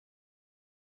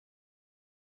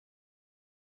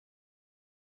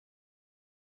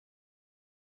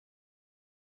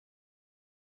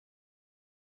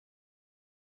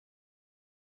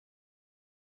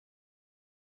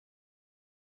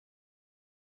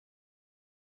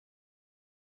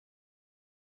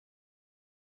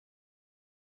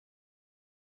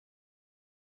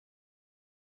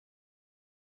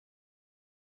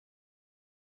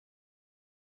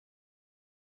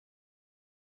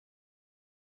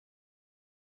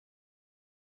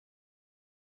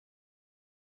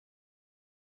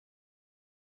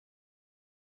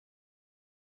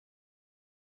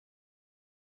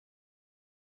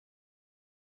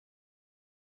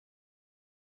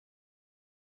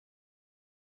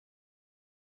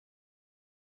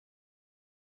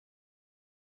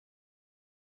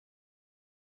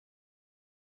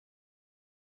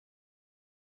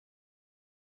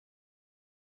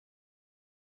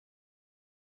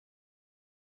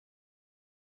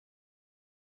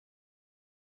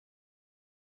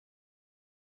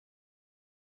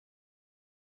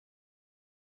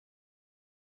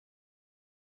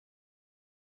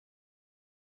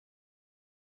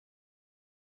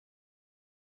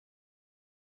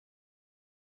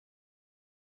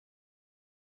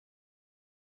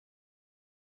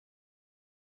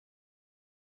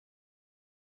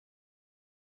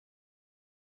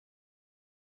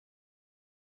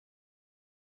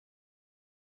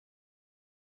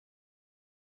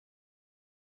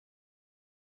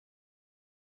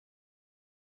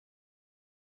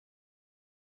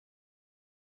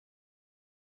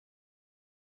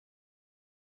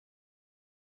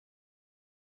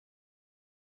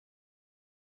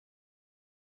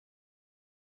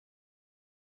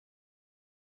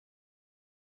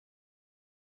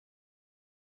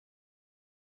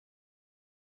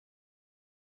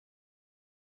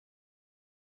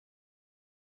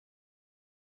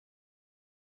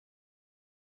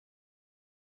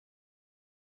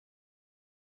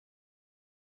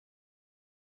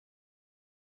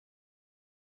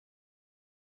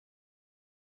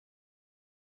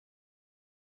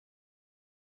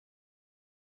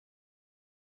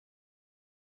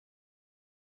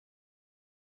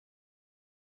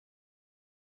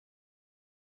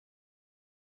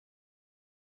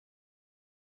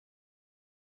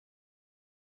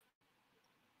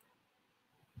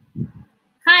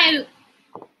Hi.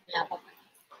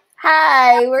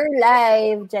 Hi, we're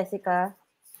live, Jessica.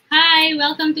 Hi,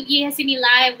 welcome to E-SME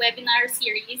Live webinar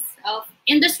series of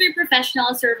Industry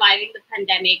Professionals Surviving the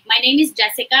Pandemic. My name is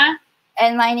Jessica.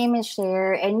 And my name is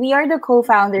Cher, and we are the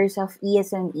co-founders of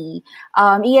E-SME.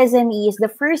 E-SME is the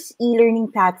first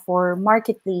e-learning platform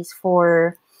marketplace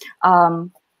for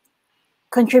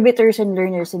contributors and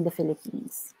learners in the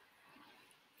Philippines.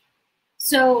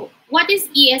 So what is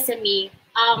E-SME?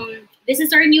 This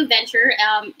is our new venture.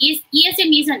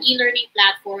 E-SME is an e-learning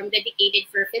platform dedicated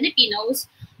for Filipinos.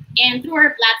 And through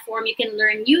our platform, you can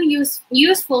learn new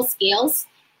useful skills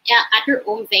at your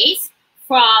own pace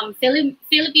from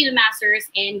Filipino masters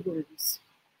and gurus.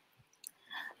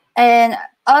 And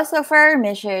also for our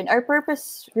mission, our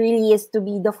purpose really is to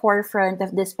be the forefront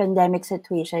of this pandemic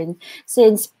situation.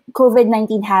 Since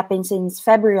COVID-19 happened since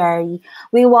February,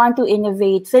 we want to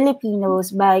innovate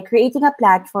Filipinos by creating a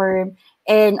platform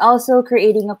and also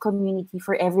creating a community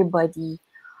for everybody.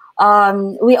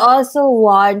 We also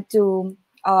want to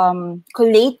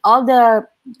collate all the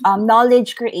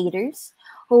knowledge creators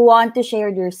who want to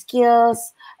share their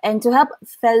skills and to help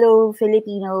fellow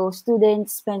Filipino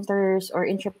students, mentors, or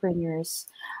entrepreneurs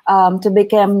to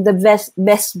become the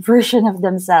best version of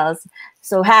themselves.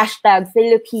 So hashtag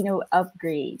Filipino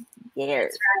upgrade. Yeah.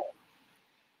 That's right.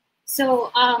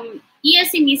 So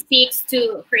E-SME seeks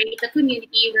to create a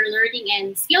community where learning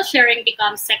and skill sharing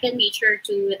becomes second nature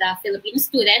to the Filipino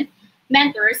student,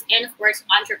 mentors, and of course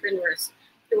entrepreneurs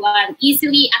through an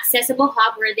easily accessible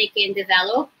hub where they can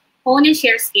develop, hone and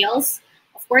share skills,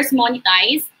 of course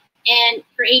monetize, and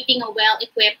creating a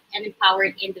well-equipped and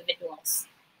empowered individuals.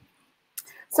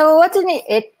 So what's in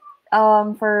it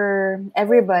for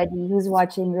everybody who's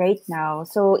watching right now?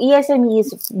 So E-SME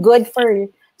is good for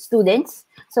students.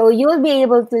 So you'll be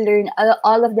able to learn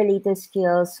all of the latest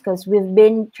skills because we've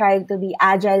been trying to be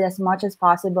agile as much as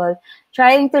possible,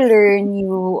 trying to learn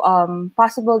new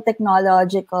possible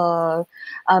technological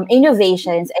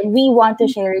innovations, and we want to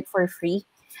share it for free.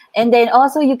 And then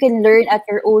also you can learn at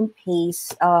your own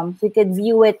pace. You can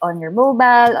view it on your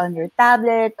mobile, on your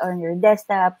tablet, on your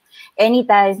desktop,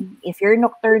 anytime. If you're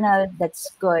nocturnal,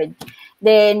 that's good.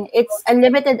 Then it's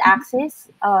unlimited access.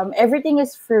 Everything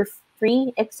is for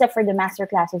free except for the master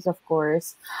classes, of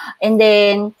course. And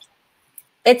then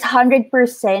it's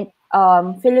 100%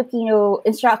 Filipino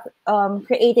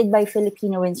created by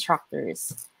Filipino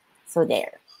instructors. So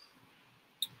there.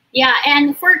 Yeah,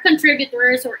 and for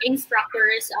contributors or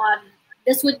instructors,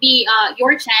 this would be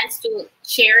your chance to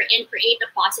share and create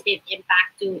a positive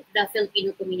impact to the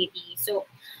Filipino community. So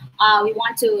we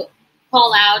want to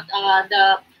call out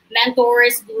the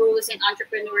mentors, gurus, and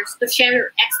entrepreneurs to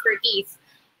share expertise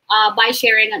by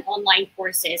sharing on online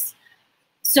courses.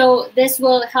 So this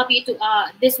will help you to,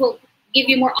 this will give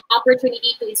you more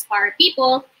opportunity to inspire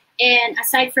people. And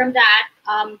aside from that,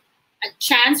 a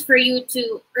chance for you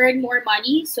to earn more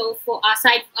money. So for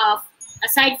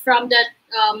aside from the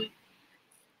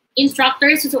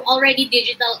instructors who already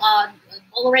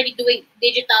already doing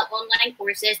digital online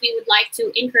courses, we would like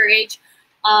to encourage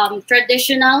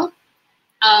traditional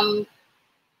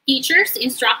teachers,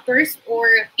 instructors, or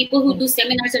people who do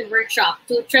seminars and workshops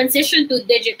to transition to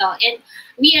digital. And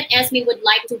we at ESME would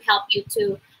like to help you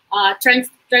to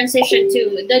transition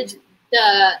to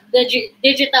the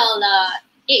digital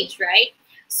age, right?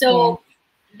 So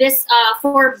this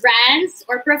for brands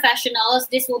or professionals,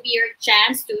 this will be your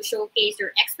chance to showcase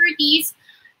your expertise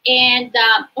and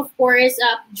of course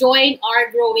join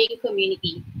our growing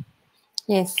community.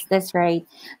 Yes, that's right.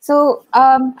 So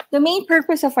the main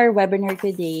purpose of our webinar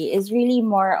today is really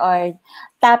more on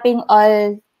tapping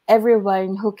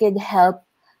everyone who could help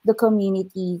the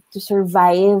community to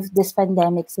survive this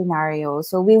pandemic scenario.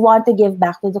 So we want to give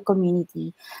back to the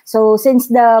community. So since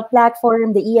the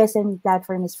platform, the ESME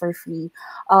platform is for free,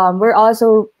 we're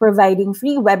also providing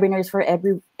free webinars for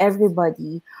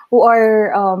everybody who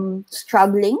are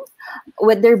struggling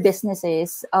with their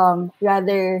businesses.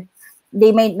 Rather,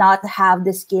 they might not have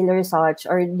the skill or such,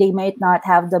 or they might not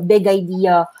have the big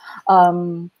idea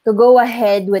to go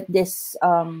ahead with this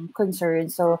concern.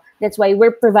 So that's why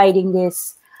we're providing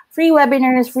this free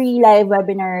webinars, free live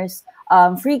webinars,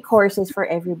 free courses for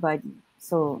everybody.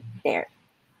 So there.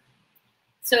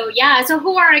 So yeah, so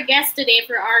who are our guests today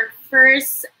for our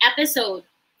first episode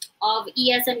of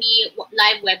ESME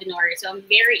live webinar? So I'm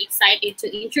very excited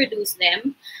to introduce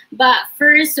them. But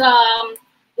first,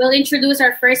 we'll introduce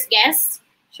our first guest.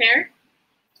 Cher?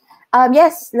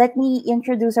 Yes, let me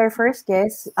introduce our first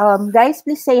guest. Guys,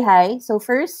 please say hi. So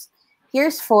first,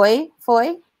 here's Foy.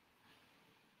 Foy?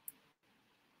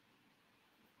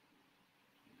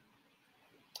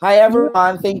 Hi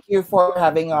everyone, thank you for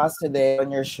having us today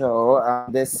on your show,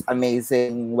 this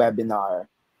amazing webinar.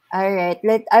 All right,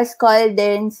 let us call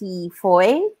then si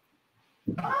Foy.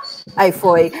 Ay,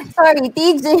 Foy. Sorry,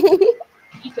 TJ.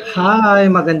 Hi,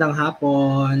 magandang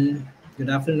hapon. Good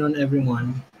afternoon,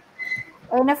 everyone.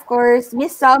 And of course,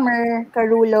 Miss Summer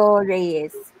Carulo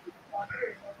Reyes.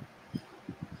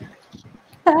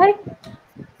 Hi.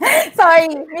 Sorry,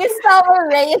 Miss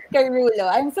Summer Reyes-Carullo.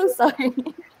 I'm so sorry.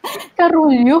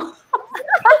 Carullo.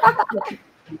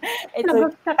 It's Lagot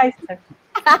okay. ka kay sir.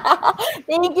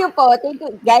 Thank you po. Thank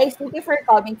you, guys. Thank you for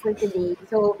coming for today.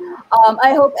 So,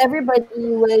 I hope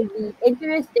everybody will be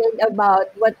interested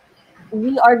about what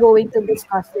we are going to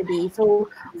discuss today. So,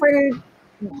 for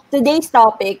today's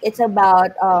topic, it's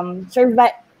about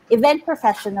event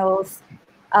professionals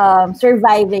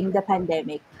surviving the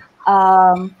pandemic.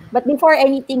 But before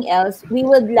anything else, we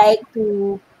would like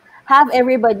to have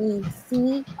everybody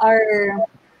see our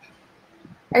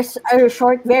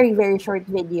short, very, very short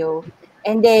video.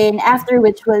 And then after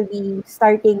which we'll be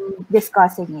starting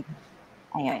discussing it.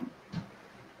 Ayun.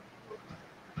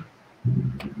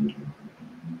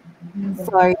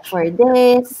 Sorry for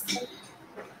this.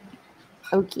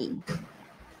 Okay.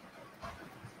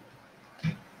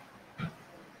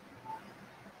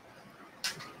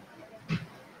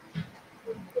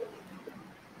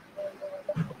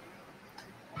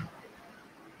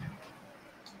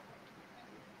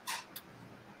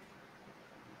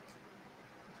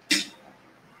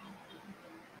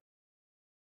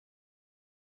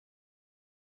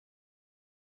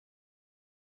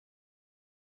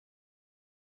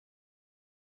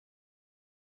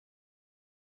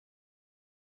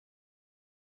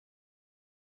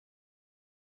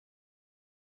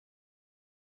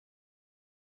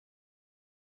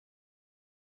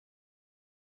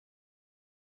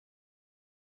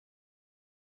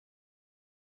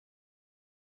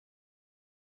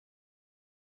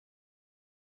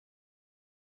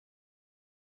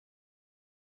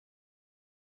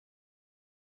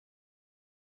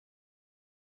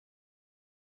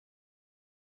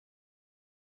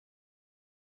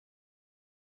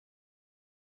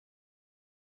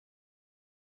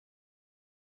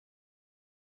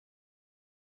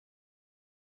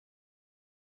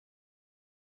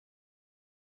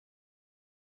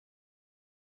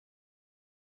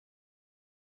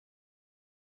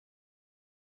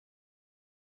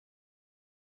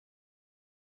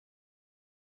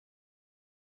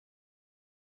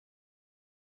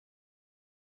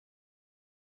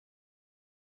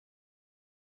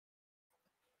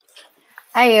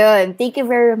 Ayun, thank you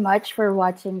very much for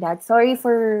watching that. Sorry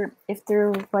for if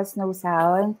there was no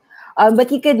sound.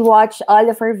 But you could watch all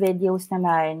of our videos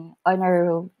naman on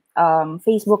our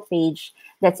Facebook page.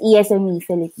 That's ESME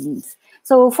Philippines.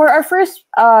 So for our first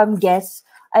guest,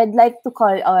 I'd like to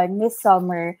call on Miss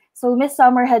Summer. So Miss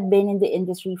Summer had been in the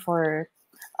industry for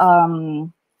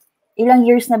um, ilang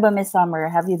years na ba, Miss Summer?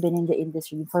 Have you been in the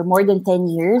industry for more than 10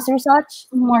 years or such?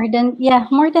 More than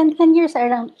 10 years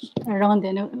around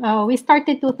we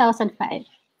started 2005.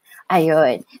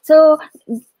 Ayun. So,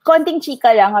 konting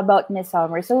chika lang about Miss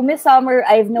Summer. So, Miss Summer,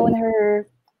 I've known her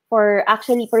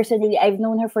actually, personally, I've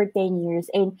known her for 10 years.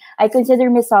 And I consider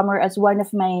Miss Summer as one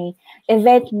of my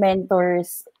event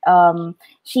mentors.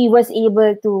 She was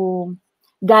able to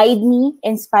guide me,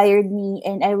 inspired me,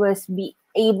 and I was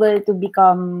able to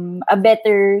become a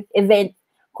better event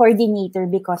coordinator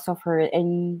because of her.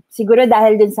 And siguro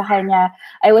dahil din sa kanya,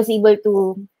 I was able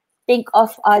to think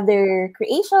of other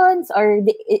creations or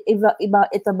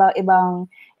about ibang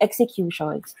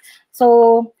executions.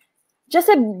 So, just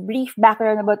a brief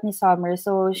background about Miss Summer.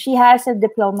 So, she has a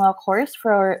diploma course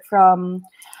from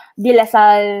De La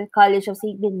Salle College of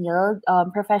St. Benilde,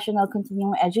 Professional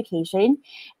Continuing Education.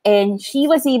 And she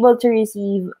was able to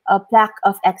receive a plaque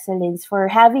of excellence for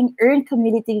having earned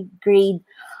community grade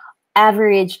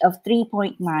average of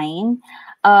 3.9.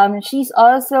 She's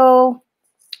also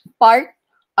part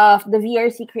of the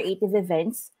VRC Creative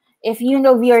Events. If you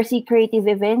know VRC Creative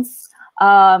Events,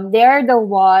 they're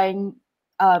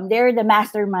they're the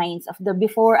masterminds of the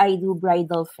Before I Do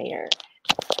Bridal Fair.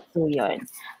 So yun.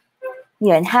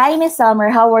 Yun. Hi, Miss Summer.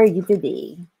 How are you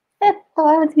today?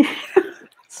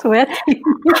 Sweaty.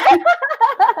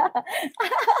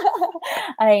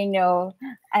 I know.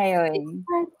 Ayun.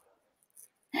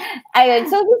 Ayun.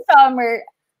 So, Miss Summer,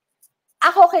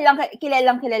 ako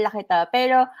kilala kita.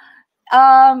 Pero,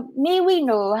 may we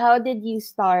know how did you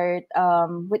start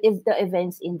with the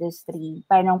events industry?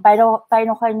 Paano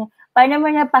mo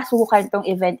napasukan tong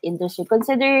event industry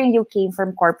considering you came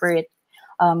from corporate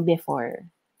before?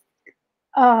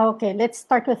 Okay, let's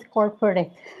start with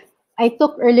corporate. I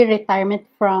took early retirement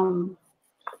from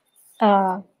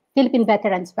Philippine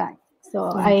Veterans Bank.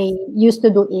 So I used to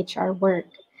do HR work.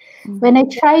 When I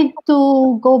tried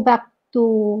to go back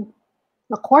to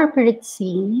the corporate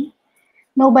scene,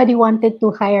 nobody wanted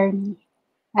to hire me.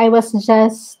 I was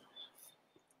just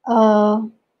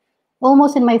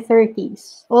almost in my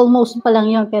 30s. Almost pa lang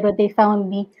yun, pero they found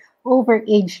me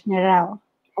overage na raw.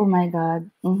 Oh my God.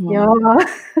 Yeah.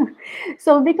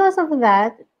 So because of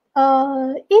that,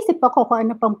 isip ako kung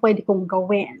ano pang pwede kong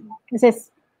gawin. Kasi,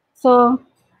 so,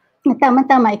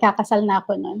 tama-tama, ikakasal na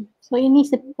ako nun. So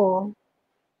inisip ko,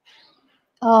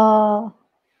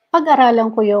 pag-aralan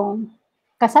ko yung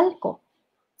kasal ko.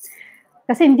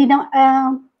 Kasi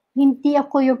hindi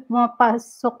ako yung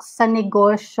pumapasok sa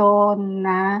negosyo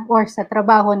na or sa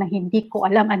trabaho na hindi ko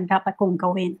alam ang dapat kong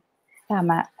gawin.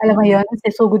 Tama. Alam mo yun?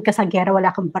 Kasi sugod ka sa gera,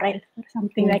 wala kang baril. Or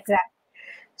something like that.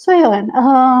 So yun.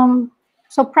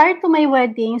 So prior to my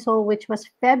wedding, so which was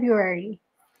February,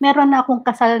 meron na akong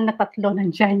kasal na 3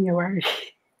 ng January.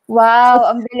 Wow,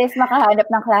 ang bilis makahanap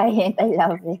ng client. I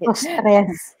love it. So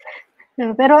stress.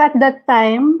 Pero at that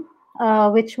time,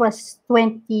 which was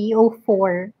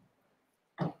 2004,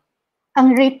 ang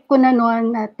rate ko na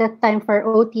noon at that time for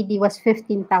OTD was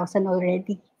 15,000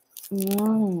 already.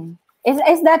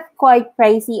 Is that quite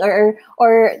pricey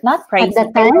or not pricey?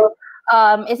 At that time? Pero,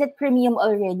 is it premium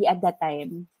already at that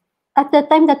time? At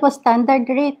that time, that was standard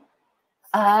rate.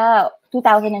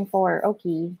 2004.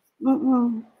 Okay.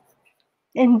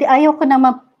 And ayoko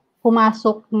naman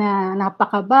pumasok na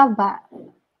napakababa.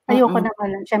 Ayoko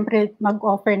naman, syempre,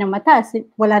 mag-offer na mataas.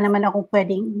 Wala naman akong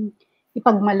pwedeng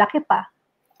ipagmalaki pa.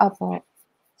 Opo.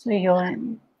 So,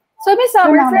 yun. So, Miss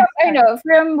Summer,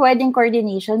 from wedding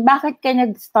coordination, bakit ka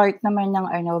nag-start naman ng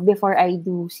Before I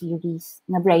Do series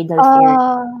na bridal fair?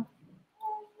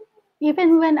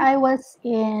 Even when I was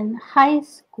in high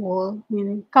school,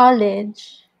 in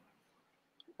college,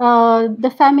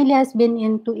 the family has been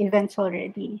into events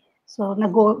already. So,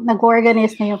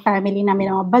 nag-organize na yung family namin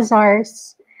ng mga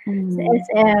bazaars, sa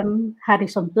SM,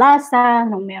 Harrison Plaza,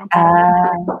 nung meron pa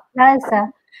Plaza.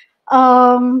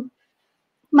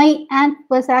 My aunt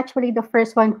was actually the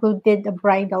first one who did a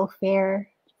bridal fair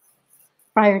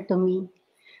prior to me.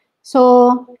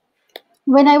 So,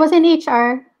 when I was in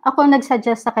HR, ako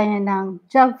nag-suggest sa kanya ng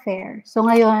job fair. So,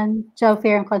 ngayon, job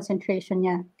fair ang concentration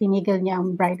niya. Tinigil niya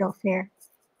ang bridal fair.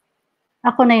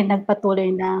 Ako na yung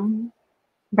nagpatuloy ng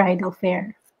bridal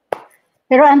fair.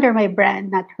 Pero under my brand,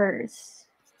 not hers.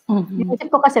 Isip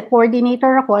ko kasi,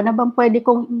 coordinator ako, ano bang pwede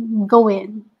kong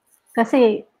gawin?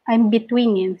 Kasi, I'm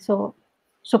between yun. So,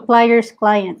 suppliers,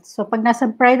 clients. So, pag nasa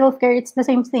bridal fair, it's the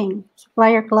same thing.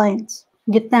 Supplier, clients.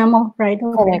 Gitna mo,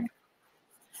 bridal fair.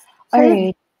 So,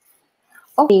 alright.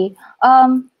 Okay.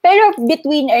 Pero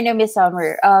between, Miss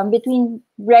Summer, between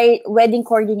wedding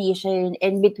coordination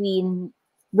and between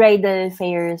bridal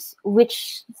fairs,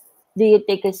 which do you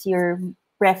think is your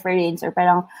preference or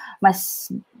parang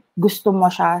mas gusto mo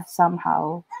siya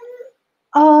somehow?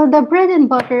 The bread and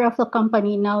butter of the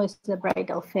company now is the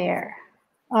bridal fair.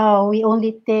 We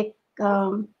only take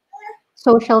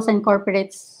socials and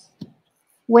corporates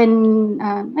when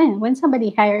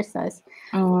somebody hires us.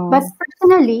 But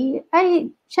personally,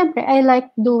 I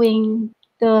like doing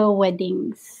the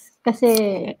weddings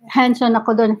kasi hands-on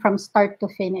ako doon from start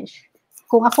to finish.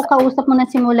 Kung ako kausap mo na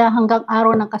simula hanggang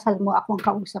araw ng kasal mo, ako ang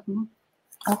kausap mo.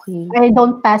 Okay. I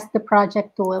don't pass the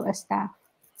project to a staff.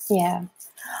 Yeah.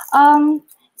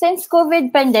 Since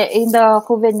in the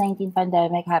COVID-19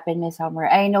 pandemic happened this summer,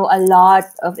 I know a lot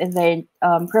of event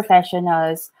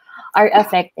professionals are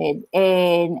affected,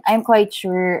 and I'm quite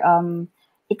sure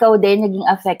ikaw din naging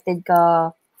affected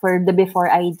ka for the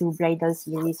Before I Do bridal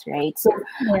series, right? So,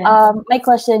 my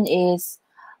question is,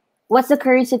 what's the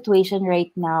current situation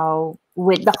right now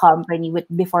with the company with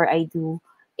Before I Do,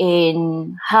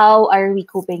 and how are we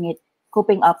coping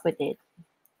up with it?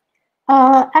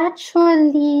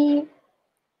 Actually,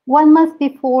 1 month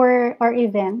before our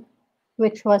event,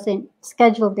 which was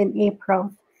scheduled in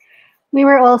April, we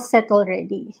were all set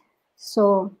already.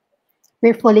 So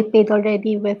we're fully paid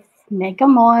already with Mega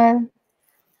Mall.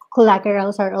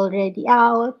 Collaterals are already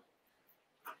out.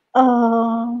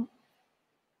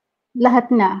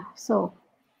 Lahat na. So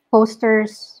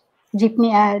posters, jeepney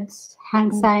ads,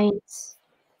 hang signs,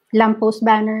 lamppost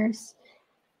banners,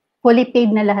 fully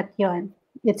paid na lahat yon.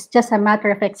 It's just a matter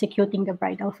of executing the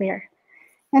bridal fair.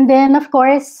 And then, of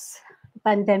course, the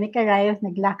pandemic arrived,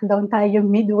 nag-lockdown tayo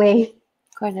midway.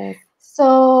 Correct.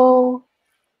 So,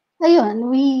 ayun,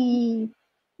 we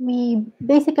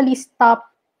basically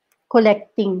stopped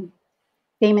collecting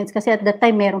payments kasi at that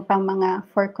time, meron pang mga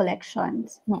for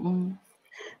collections.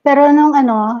 Pero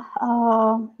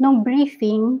nung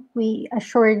briefing, we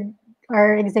assured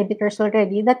our exhibitors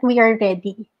already that we are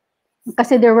ready.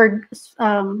 Kasi there were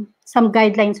some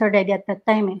guidelines already at that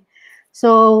time.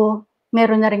 So,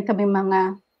 meron na rin kami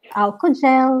mga alcohol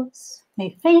gels,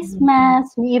 may face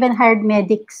masks, we even hired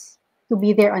medics to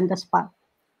be there on the spot.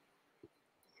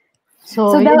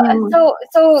 So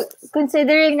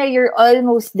considering na you're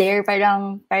almost there,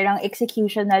 parang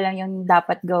execution na lang yung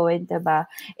dapat gawin, diba?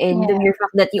 And the mere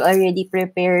fact that you already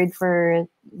prepared for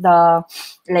the,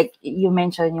 like you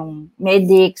mentioned, yung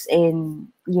medics and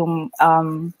yung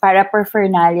para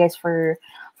paraphernalia for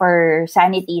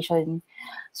sanitation.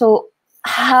 So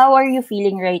how are you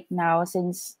feeling right now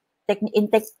since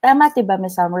tama diba,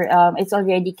 Ms. Summer, it's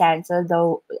already canceled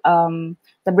though,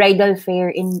 the bridal fair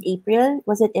in April?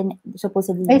 Was it in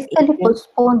supposedly basically April?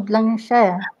 postponed lang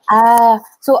siya.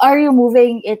 So are you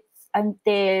moving it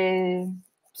until,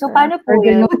 so paano po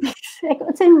yun?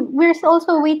 We're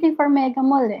also waiting for Mega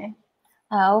Mall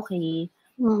Okay.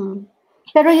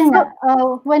 Pero yun nga,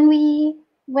 when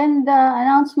the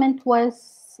announcement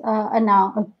was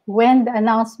when the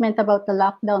announcement about the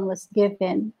lockdown was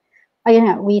given, ayun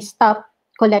nga, we stopped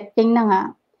collecting na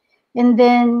nga. And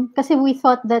then, kasi we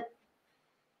thought that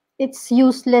it's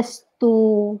useless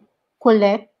to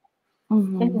collect.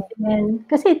 And then,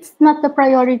 kasi it's not the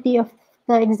priority of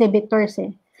the exhibitors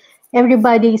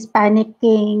Everybody is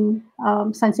panicking,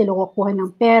 saan sila kukuha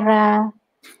ng pera,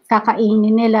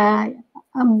 kakainin nila,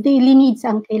 daily needs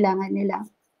ang kailangan nila.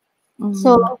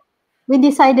 So, we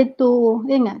decided to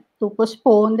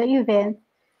postpone the event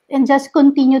and just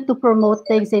continue to promote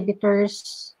the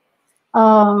exhibitors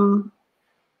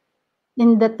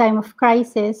in the time of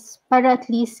crisis para at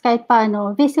least kahit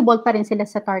paano visible pa rin sila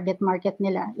sa target market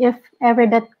nila. If ever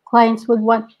that clients would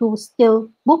want to still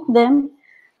book them,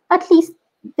 at least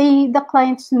the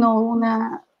clients know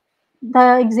na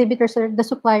the exhibitors or the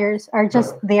suppliers are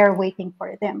just there waiting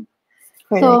for them.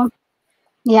 Correct.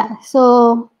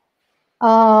 So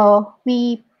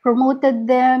we promoted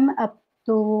them up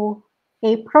to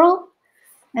April,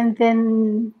 and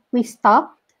then we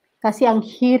stopped kasi ang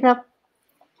hirap.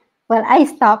 Well, I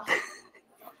stopped.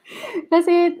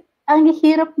 Kasi ang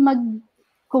hirap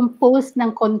mag-compose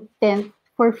ng content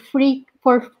for free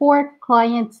for 4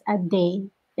 clients a day.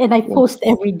 And I post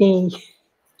every day.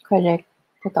 Correct.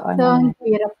 Totoo so, ang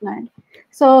hirap na.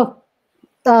 So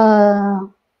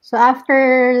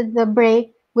after the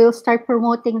break, we'll start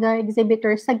promoting the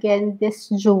exhibitors again this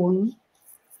June.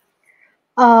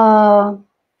 And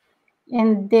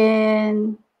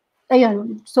then,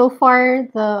 ayun, so far,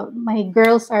 my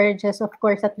girls are just, of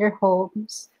course, at their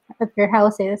homes, at their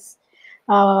houses.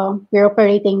 We're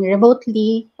operating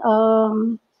remotely.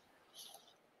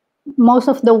 Most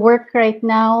of the work right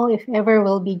now, if ever,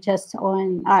 will be just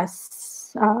on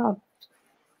us.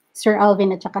 Sir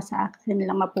Alvin at saka sa akin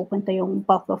lang mapupunta yung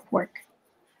bulk of work.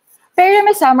 Pero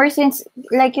Ms. Summer, since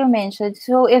like you mentioned,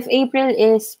 so if April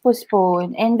is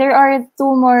postponed and there are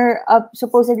 2 more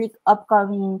supposedly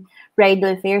upcoming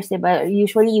bridal fairs, diba?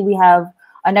 Usually we have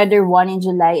another one in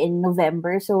July and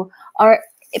November. So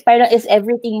is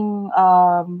everything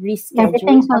rescheduled?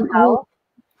 Everything's on hold.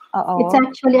 It's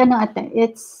actually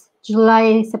it's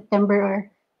July, September,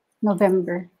 or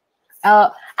November.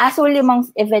 So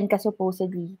 5 event ka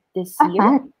supposedly this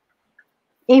year?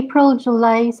 April,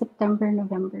 July, September,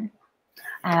 November.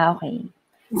 Okay.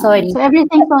 Sorry. So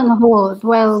everything's on hold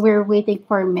while we're waiting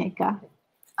for Mega.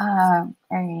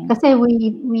 Right. Kasi we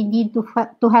need to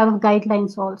have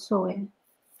guidelines also on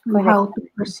how to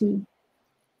proceed.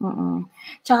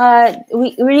 Tsaka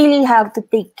we really have to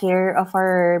take care of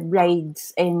our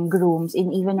brides and grooms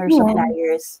and even our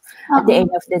suppliers at the end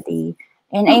of the day.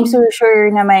 And I'm so sure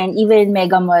naman even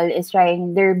Mega Mall is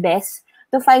trying their best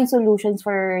to find solutions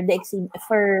for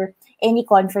for any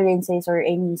conferences or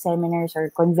any seminars or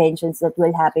conventions that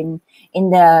will happen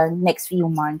in the next few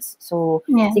months. So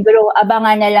siguro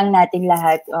abangan na lang natin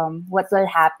lahat what will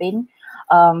happen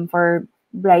for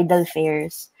bridal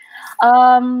fairs.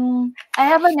 I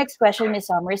have a next question,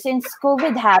 Ms. Summer. Since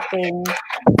COVID happened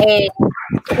and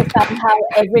somehow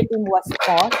everything was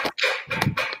paused,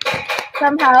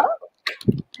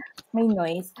 may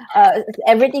noise.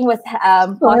 Everything was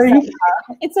paused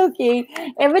somehow. It's okay.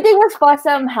 Everything was paused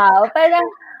somehow. Parang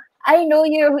I know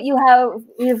you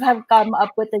have come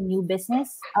up with a new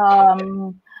business.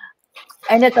 Ano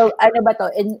ba to?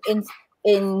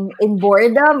 In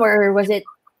boredom, or was it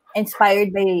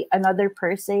inspired by another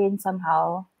person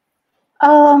somehow?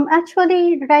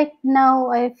 Actually, right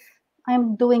now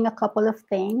I'm doing a couple of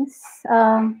things.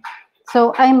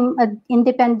 So I'm an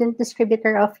independent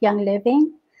distributor of Young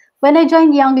Living. When I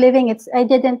joined Young Living, I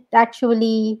didn't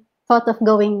actually thought of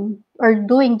going or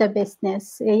doing the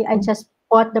business. I just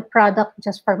bought the product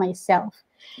just for myself.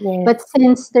 Yes. But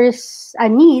since there's a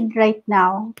need right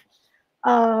now,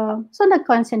 so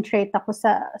nag-concentrate ako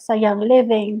sa Young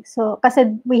Living. So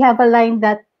kasi we have a line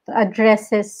that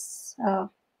addresses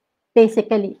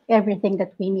basically everything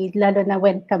that we need, lalo na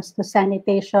when it comes to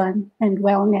sanitation and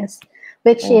wellness,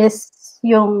 which is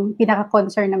yung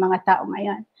pinaka-concern ng mga tao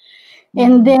ngayon.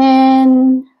 And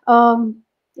then,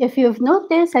 if you've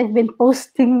noticed, I've been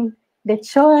posting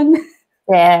lechon.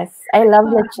 Yes, I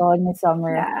love lechon this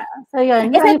summer. Yeah. So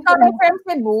yun. Is it coming from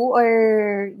Cebu or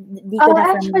dito na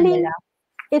from Actually, Manila?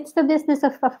 it's the business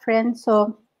of a friend.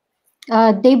 So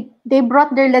they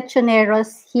brought their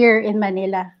lechoneros here in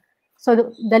Manila.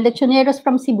 So the lechoneros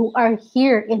from Cebu are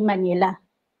here in Manila.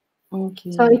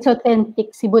 Okay. So it's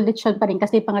authentic Cebu lechon pa rin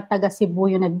kasi mga taga Cebu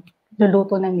yung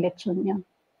nagluluto ng lechon niya.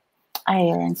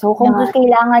 Ayun. So kung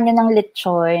kailangan nyo ng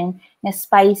lechon na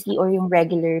spicy or yung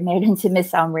regular, meron si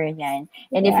Miss Summer yan.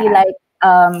 And if you like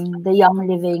the Young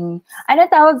Living, ano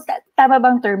tawag, tama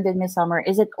bang term din, Miss Summer?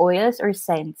 Is it oils or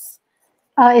scents?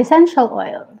 Essential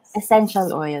oils.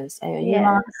 Essential oils. Ayun.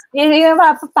 Yes. Yung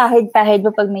mga papahid-pahid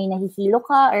mo pag may nahihilo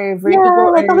ka or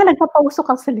vertigo. Yeah, ito nga nagpapauso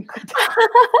ka sa likod.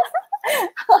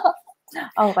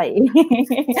 Okay.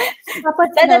 Tapos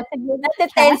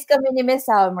nati-tense kami ni Miss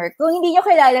Summer. Kung hindi nyo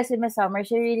kilala si Miss Summer,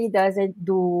 she really doesn't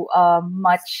do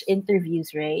much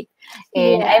interviews, right?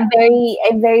 And I'm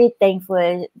very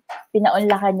thankful.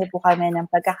 Pinaunlakan niyo po kami ng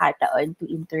pagkakataon to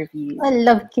interview. I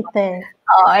love kita.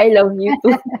 Oh, I love you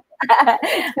too.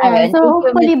 So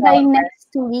hopefully by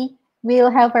next week,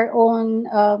 we'll have our own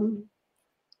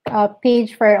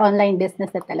page for online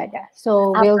business na talaga.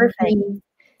 So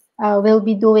we'll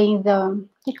be doing the,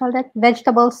 what do you call that?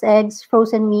 Vegetables, eggs,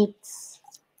 frozen meats,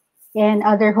 and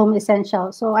other home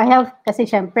essentials. So I have, kasi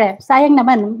syempre, sayang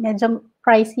naman, medyo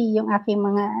pricey yung aking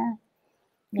mga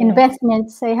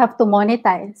investments. I have to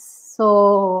monetize.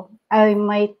 So I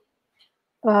might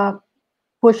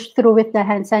push through with the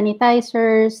hand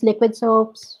sanitizers, liquid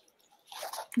soaps.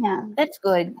 Yeah. That's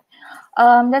good.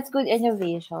 That's good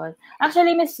innovation.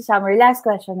 Actually, Miss Summer, last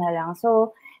question na lang.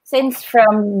 So, since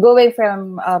going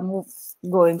from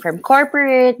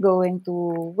corporate, going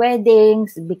to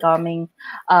weddings, becoming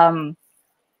a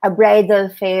bridal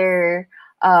fair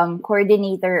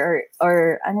coordinator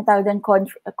or ano tawag doon,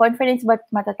 conference but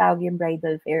matatawag yung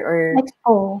bridal fair or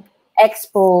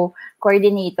expo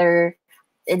coordinator,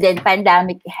 and then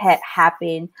pandemic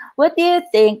happened. What do you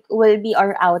think will be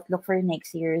our outlook for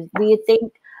next year? Do you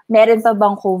think meron pa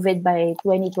bang COVID by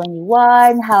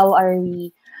 2021? How are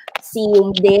we seeing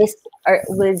this, or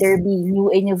will there be new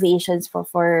innovations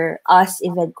for us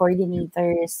event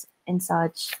coordinators and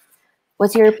such?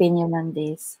 What's your opinion on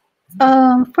this?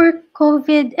 For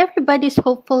COVID, everybody's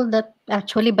hopeful that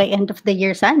actually by end of the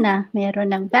year sana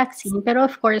meron ng vaccine. Pero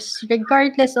of course,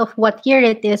 regardless of what year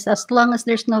it is, as long as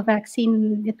there's no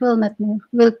vaccine, it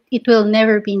will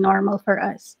never be normal for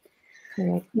us.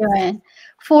 Correct. Yeah.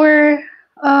 For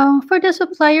the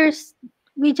suppliers,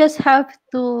 we just have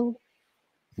to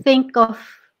think of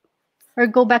or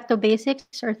go back to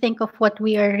basics or think of what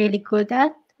we are really good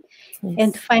at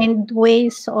and find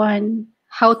ways on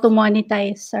how to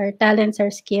monetize our talents, our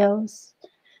skills.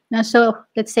 Now, so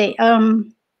let's say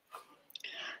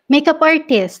makeup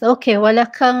artist. Okay, wala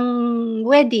kang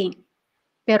wedding,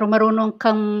 pero marunong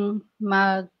kang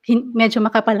medyo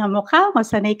makapal ang mukha,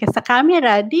 masanay ka sa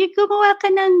camera, di gumawa ka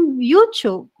ng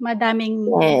YouTube. Madaming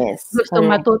gustong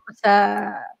matuto sa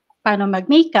paano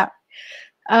mag-makeup.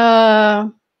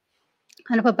 Ano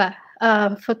pa ba?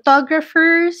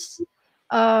 Photographers.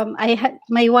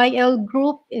 My YL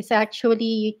group is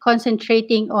actually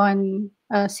concentrating on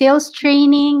sales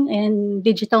training and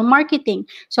digital marketing.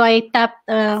 So I tap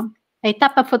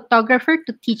a photographer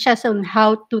to teach us on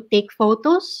how to take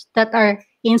photos that are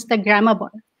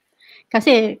Instagrammable.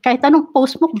 Kasi kahit anong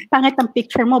post mo, pangit ang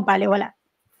picture mo, baliwala.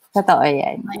 Totoo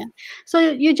yan. So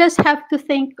you just have to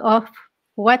think of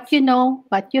what you know,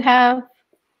 what you have,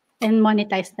 and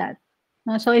monetize that.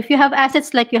 So if you have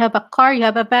assets like you have a car, you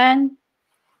have a van,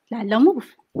 lalo move.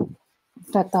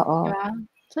 Totoo. Yeah.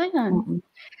 So yun.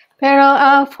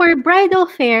 Pero for bridal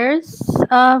fairs,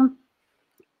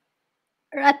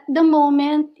 at the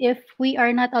moment, if we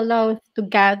are not allowed to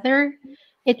gather,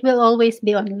 it will always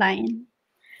be online.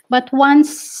 But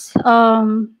once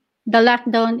the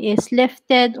lockdown is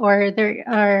lifted or there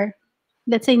are,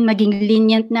 let's say, maging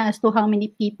lenient na as to how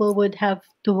many people would have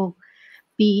to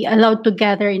be allowed to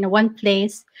gather in one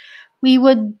place, we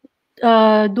would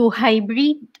do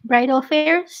hybrid bridal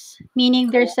fairs, meaning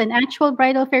there's an actual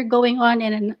bridal fair going on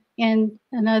and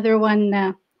another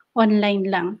one online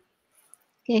lang.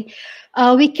 Okay.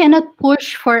 We cannot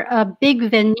push for a big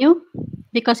venue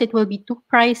because it will be too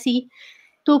pricey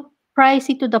to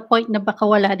the point na baka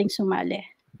wala ding sumali.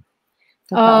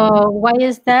 Why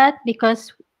is that?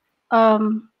 Because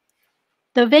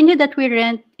the venue that we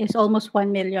rent is almost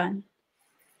 1 million.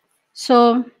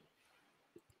 So,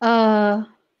 the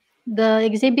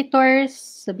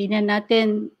exhibitors, sabihin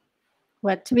natin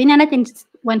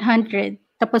 100.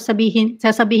 Tapos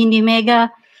sasabihin ni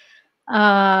Mega,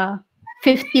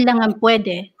 50 lang ang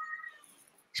pwede.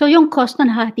 So, yung cost nun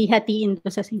hati-hatiin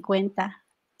to sa 50.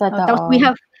 Tapos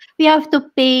we have to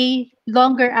pay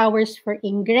longer hours for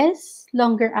ingress,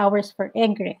 longer hours for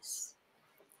egress.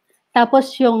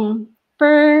 Tapos yung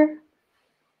per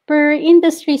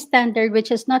industry standard, which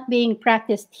is not being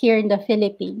practiced here in the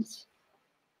Philippines,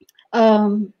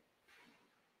 ang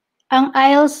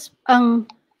aisles, ang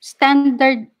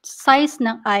standard size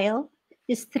ng aisle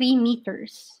is 3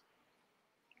 meters.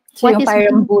 So yung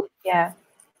parang booth, yeah.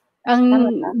 Ang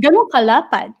ganun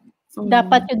kalapad.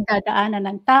 Dapat yung dadaanan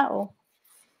ng tao.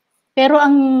 Pero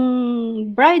ang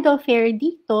bridal fair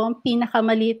dito, ang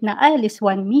pinakamaliit na aisle is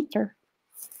 1 meter.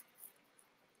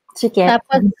 Sikip.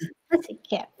 Tapos,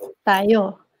 sikip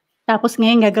tayo. Tapos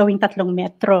ngayon gagawin 3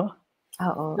 metro.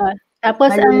 Oo.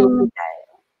 Tapos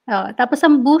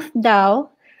ang booth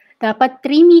daw, dapat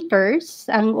 3 meters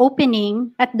ang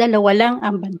opening at 2 lang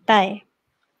ang bantay.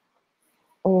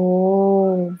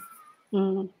 Oh.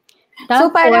 Tapos,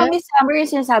 so parang Miss Summer, yung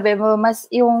sinasabi mo, mas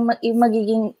yung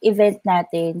magiging event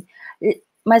natin,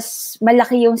 mas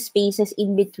malaki yung spaces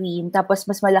in between, tapos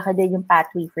mas malaki din yung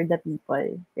pathway for the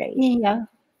people, right? Yeah.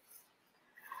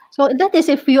 So that is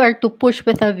if you are to push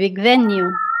with a big venue.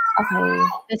 Okay.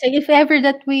 So if ever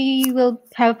that we will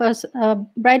have a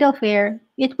bridal fair,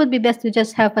 it would be best to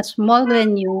just have a small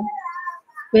venue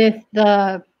with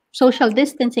the social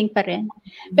distancing pa rin.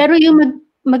 Pero yung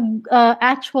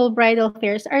actual bridal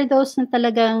fairs are those na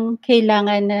talagang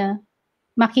kailangan na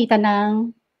makita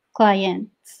ng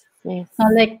clients. Yes. So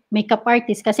like makeup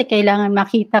artists kasi kailangan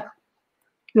makita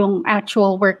yung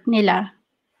actual work nila.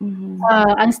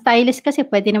 Ang stylist kasi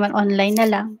pwede naman online na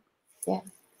lang. Yeah.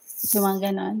 Yung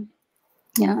mga ganon.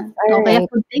 Yeah. So, kaya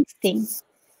food tasting.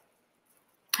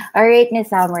 Alright, Miss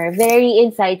Summer. Very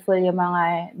insightful yung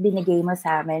mga binigay mo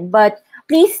sa amin. But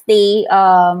please stay.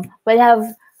 We'll have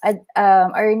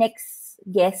our next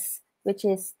guest, which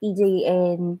is TJ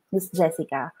and Miss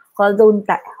Jessica. Hold on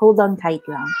tight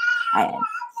lang. Ayan.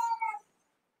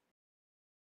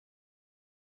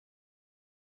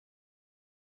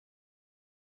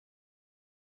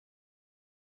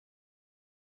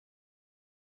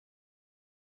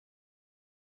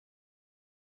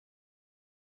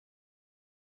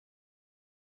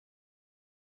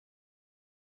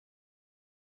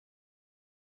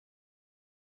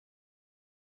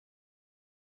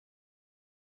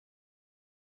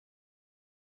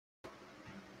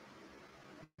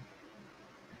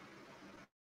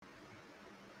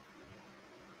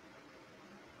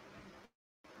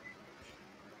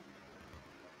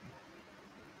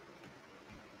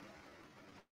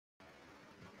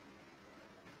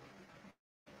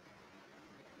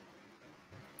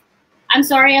 I'm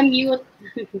sorry, I'm mute.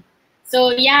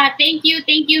 So yeah, thank you,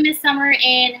 Miss Summer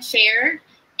and Cher.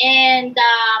 And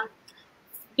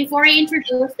before I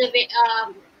introduce the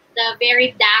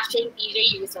very dashing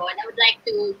TJ Yuson, I would like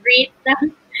to greet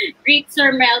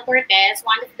Sir Mel Cortez,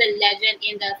 one of the legend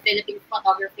in the Philippine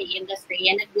photography industry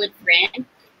and a good friend.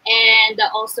 And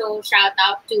also shout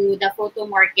out to the Photo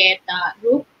Market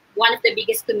group, one of the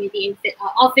biggest community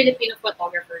of Filipino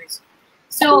photographers.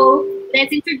 So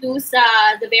let's introduce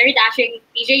the very dashing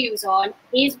TJ Yuson.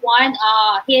 He's one.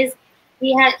 He's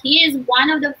a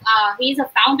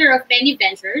founder of many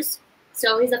ventures.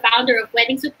 So he's a founder of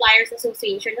Wedding Suppliers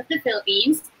Association of the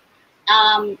Philippines,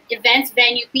 events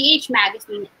venue PH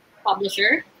Magazine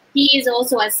publisher. He is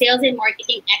also a sales and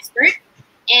marketing expert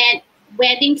and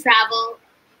wedding travel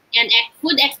and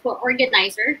food expo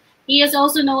organizer. He is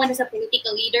also known as a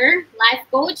political leader, life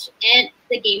coach, and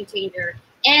the game changer.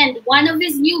 And one of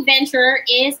his new venture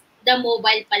is the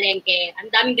mobile palengke.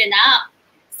 Ang daming ganap.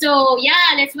 So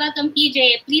yeah, let's welcome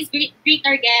TJ. Please greet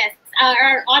our guests,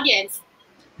 our audience.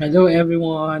 Hello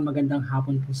everyone, magandang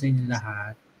hapon po sa inyo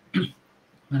lahat.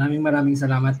 Maraming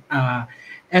salamat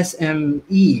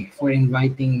ESME for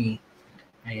inviting me.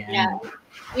 Ayan. Yeah,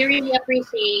 we really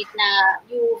appreciate na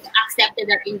you've accepted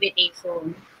our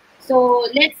invitation. So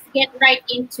let's get right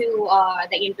into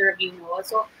the interview. No?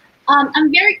 So I'm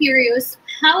very curious,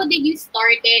 how did you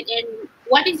start it and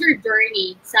what is your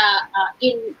journey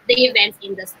in the events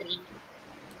industry?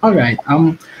 All right.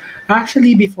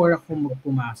 Actually, before ako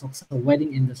pumasok sa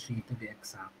wedding industry, to be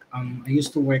exact, I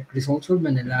used to work Results World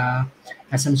Manila,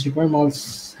 SM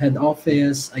Supermalls head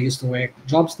office. I used to work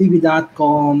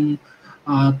jobstv.com,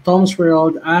 Tom's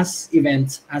World as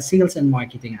events, as sales and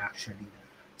marketing actually.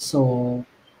 So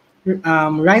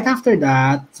right after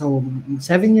that, so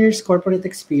 7 years corporate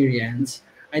experience,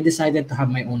 I decided to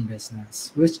have my own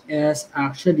business, which is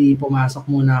actually pumasok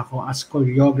muna ako as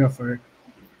choreographer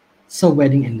sa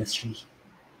wedding industry.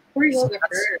 So that's,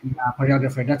 Choreographer. yeah,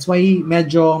 choreographer. That's why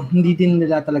medyo hindi din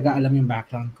nila talaga alam yung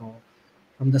background ko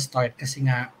from the start kasi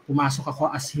nga pumasok ako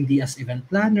as hindi as event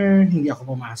planner, hindi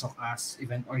ako pumasok as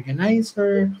event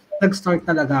organizer. Nag-start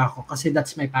talaga ako kasi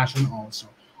that's my passion also.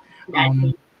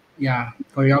 Exactly. Yeah,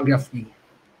 choreography.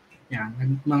 Yeah,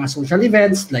 mga social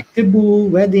events like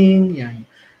Cebu, wedding, yan.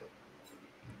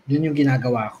 Yun yung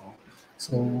ginagawa ko.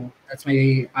 So, that's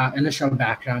my initial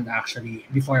background actually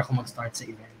before ako mag-start sa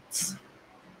events.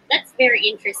 That's very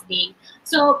interesting.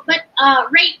 So, but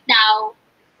right now,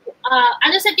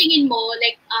 ano sa tingin mo,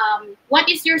 like, what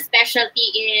is your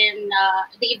specialty in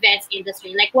the events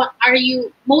industry? Like, what are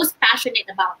you most passionate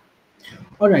about?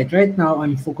 All right, right now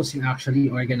I'm focusing actually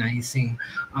organizing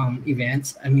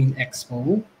events. I mean,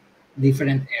 expo,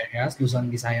 different areas,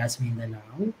 Luzon, Visayas,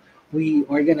 Mindanao. We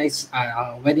organize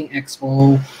wedding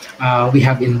expo. We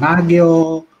have in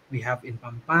Baguio, we have in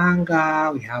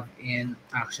Pampanga, we have in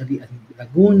actually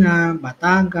Laguna,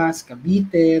 Batangas,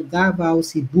 Cavite, Davao,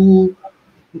 Cebu,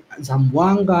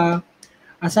 Zamboanga.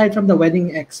 Aside from the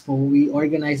wedding expo, we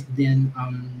organized then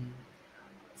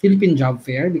Philippine Job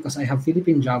Fair because I have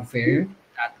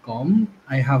philippinejobfair.com.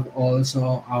 I have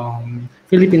also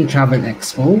Philippine Travel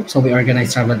Expo. So we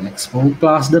organize Travel Expo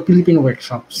plus the Philippine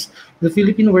Workshops. The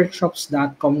Philippine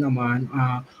Workshops.com naman,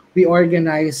 we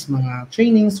organize mga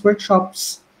trainings,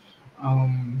 workshops,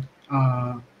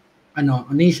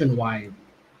 nationwide.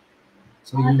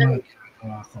 So yung mga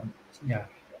ginagawa ko. Yeah.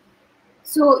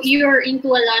 So, you're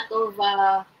into a lot of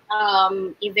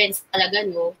events talaga,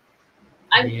 no?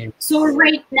 Yes. So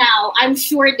right now, I'm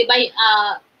sure, di ba,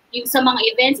 yung sa mga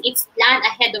events, it's planned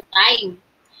ahead of time.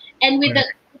 And with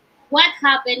what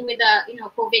happened with the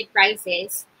COVID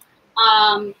crisis,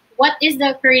 what is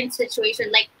the current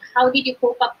situation? Like, how did you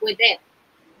cope up with it?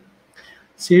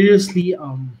 Seriously,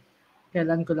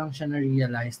 kailan ko lang siya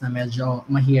na-realize na medyo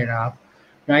mahirap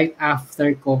right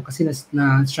after ko kasi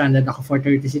na-stranded ako for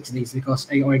 36 days because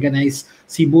I organized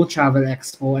Cebu Travel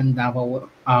Expo and Davao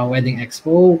Wedding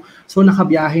Expo. So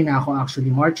nakabiyahe na ako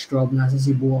actually March 12, nasa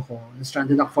Cebu ako.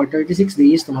 Na-stranded ako for 36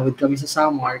 days, tumawid kami sa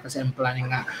Samar kasi I'm planning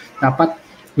na dapat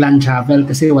land travel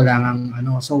kasi wala ngang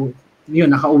So yun,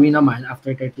 nakauwi naman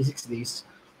after 36 days.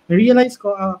 Na-realize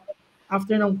ko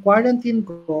after ng quarantine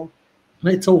ko,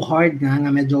 it's so hard nga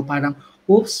medyo parang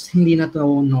oops, hindi na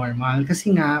to normal.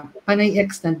 Kasi nga,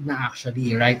 panay-extend na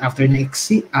actually, right? After na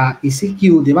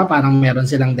ECQ, di ba? Parang meron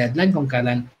silang deadline kung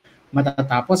kailan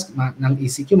matatapos ng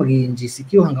ECQ, magiging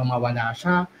GCQ hanggang mawala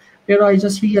siya. Pero I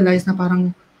just realized na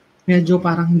parang medyo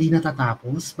parang hindi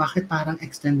natatapos. Bakit parang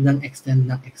extend.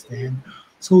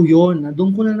 So yun,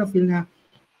 doon ko na feel na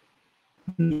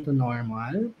hindi to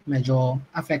normal. Medyo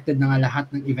affected na nga lahat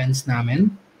ng events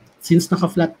namin. Since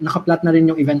naka-flat na rin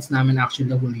yung events namin actually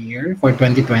the whole year for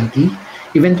 2020.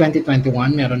 Even 2021,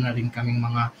 meron na rin kaming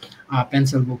mga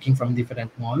pencil booking from different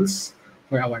malls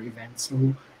for our events.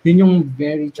 So, yun yung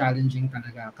very challenging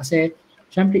talaga. Kasi,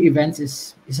 syempre, events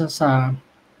is isa sa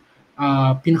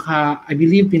I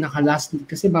believe, pinaka-last,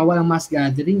 kasi bawal ang mass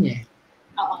gathering eh.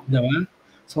 Oo. Diba?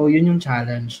 So, yun yung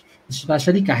challenge.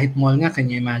 Especially kahit mall nga, can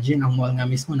you imagine, ang mall nga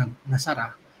mismo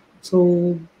nasara.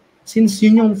 So, since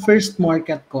yun yung first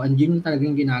market ko and yun yung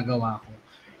talagang ginagawa ko,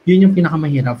 yun yung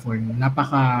pinakamahirap for me.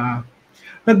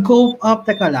 Nag-cope up,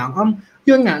 teka lang.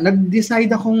 Yun nga,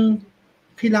 nag-decide akong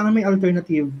kailangan may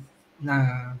alternative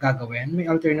na gagawin. May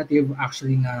alternative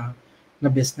actually na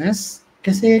business.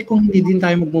 Kasi kung hindi din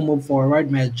tayo mag-move forward,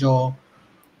 medyo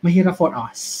mahirap for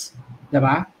us.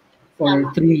 Diba? For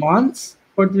 3 months,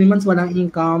 walang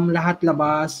income, lahat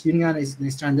labas. Yun nga,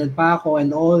 na-stranded pa ako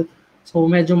and all. So,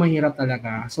 medyo mahirap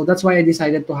talaga. So, that's why I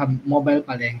decided to have mobile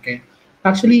palengke.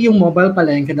 Actually, yung mobile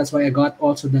palengke, that's why I got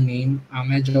also the name.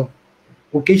 Medyo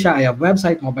okay siya. I have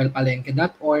website,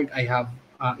 mobilepalengke.org. I have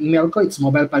email ko, it's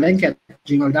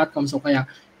mobilepalengke@gmail.com. So, kaya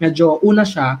medyo una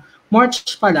siya.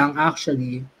 March pa lang,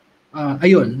 actually.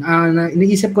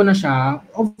 Iniisip ko na siya.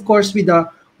 Of course,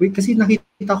 kasi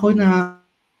nakita ko na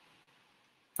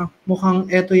mukhang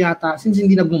eto yata, since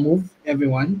hindi nag-move,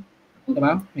 everyone,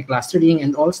 diba? May clustering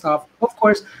and all stuff. Of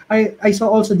course, I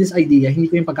saw also this idea, hindi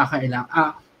ko yung pagkakailang.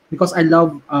 Because I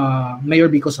love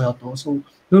Mayor Vico Soto. So,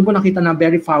 doon ko nakita na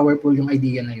very powerful yung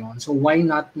idea na yon. So, why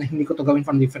not na hindi ko to gawin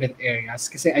from different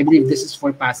areas? Kasi I believe this is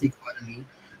for Pasig only.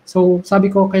 So sabi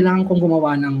ko, kailangan kong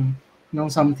gumawa ng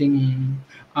something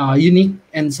unique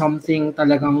and something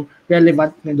talagang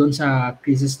relevant na doon sa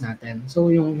crisis natin. So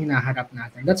yung hinaharap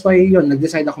natin. That's why yun,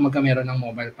 nag-decide ako magkameron ng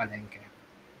mobile palengke.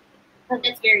 Oh,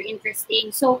 that's very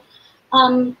interesting. So,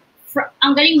 ang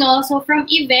galing, no? So from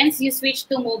events, you switch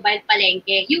to mobile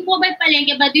palengke. Yung mobile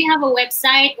palengke, but do you have a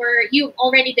website or you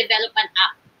already developed an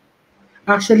app?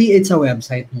 Actually, it's a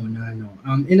website muna. No?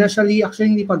 Initially,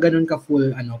 hindi pa ganun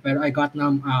ka-full, pero I got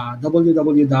ng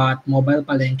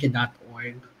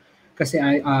www.mobilepalengke.org. Kasi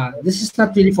this is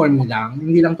not really for me lang.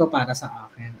 Hindi lang to para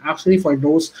sa akin. Actually, for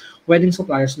those wedding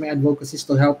suppliers, my advocacy is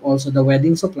to help also the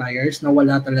wedding suppliers na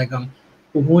wala talagang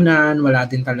puhunan, wala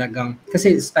din talagang,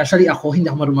 kasi especially ako, hindi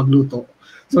ako marunong magluto.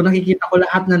 So nakikita ko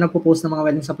lahat na nagpo-post ng mga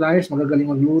wedding suppliers, magagaling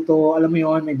magluto, alam mo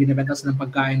yon, may binibenta silang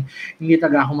pagkain, hindi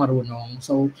talaga ako marunong.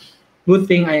 So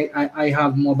good thing I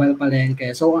have mobile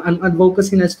palengke. So ang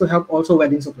advocacy na is to help also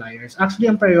wedding suppliers. Actually,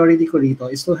 ang priority ko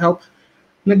rito is to help,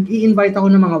 nag-i-invite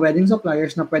ako ng mga wedding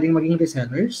suppliers na pwedeng maging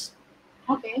resellers.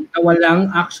 Okay. Na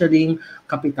walang actually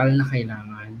kapital na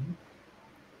kailangan.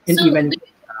 And So, even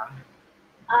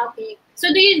okay. So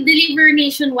do you deliver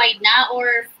nationwide na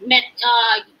or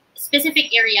specific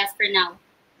areas for now?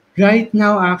 right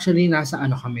now, actually, nasa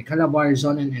kami,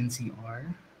 Calabarzon and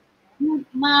NCR.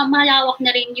 Malawak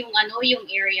na rin yung yung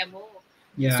area mo.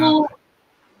 Yeah. So,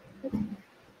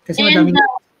 kasi madaming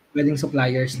wedding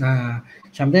suppliers na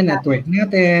syempre network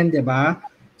natin, 'di ba?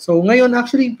 So ngayon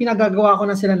actually pinagagawa ko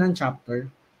na sila ng chapter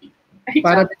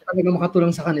para talaga makatulong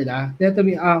sa kanila.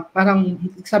 Parang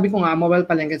sabi ko nga, mobile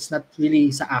palengke, it's not really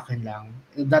sa akin lang.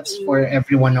 That's for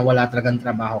everyone na wala talagang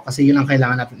trabaho kasi yun ang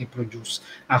kailangan natin i-produce.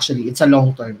 Actually, it's a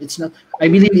long term. It's not, I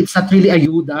believe it's not really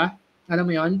ayuda. Alam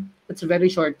mo yun? It's a very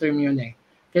short term yun eh.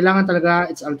 Kailangan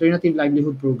talaga, it's alternative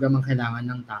livelihood program ang kailangan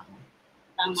ng tao.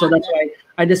 So that's why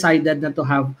I decided na to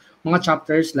have mga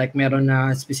chapters, like meron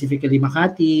na specifically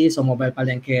Makati, so mobile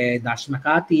palengke dash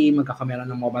Makati, magkakameron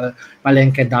ng mobile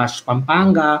palengke dash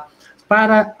Pampanga,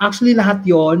 para actually lahat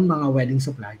yon mga wedding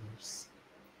suppliers.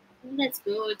 That's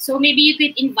good. So maybe you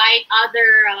could invite other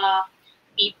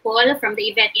people from the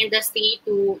event industry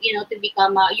to to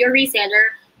become your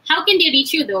reseller. How can they reach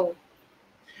you though?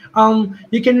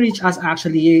 You can reach us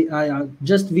actually,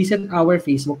 just visit our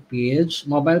Facebook page,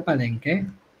 Mobile Palengke.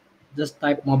 Just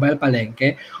type Mobile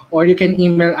Palengke. Or you can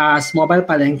email us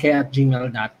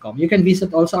mobilepalengke@gmail.com. You can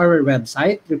visit also our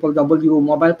website,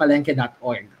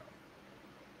 www.mobilepalengke.org.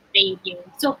 Thank you.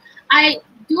 So I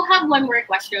do have one more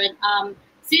question.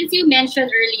 Since you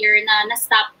mentioned earlier na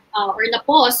na-stop or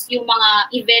na-pause yung mga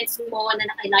events mo na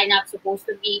naka-line up supposed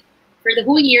to be for the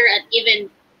whole year and even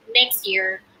next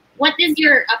year, what is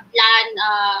your plan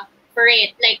for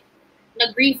it? Like,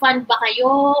 nag-refund ba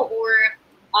kayo or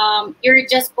you're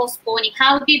just postponing?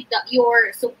 How did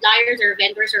your suppliers or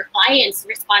vendors or clients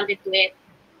responded to it?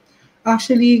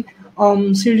 Actually,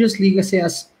 seriously, kasi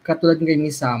as katulad kay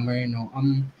Miss Summer, no,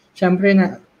 syempre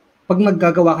na, pag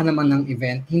maggagawa ka naman ng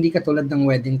event, hindi katulad ng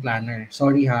wedding planner.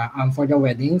 Sorry ha, for the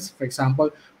weddings, for example,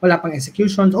 wala pang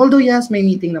executions. Although yes, may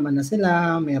meeting naman na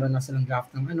sila, meron na silang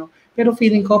draft ng pero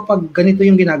feeling ko pag ganito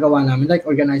yung ginagawa namin, like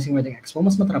organizing wedding expo,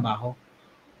 mas matrabaho.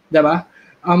 Diba?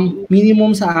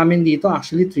 Minimum sa amin dito,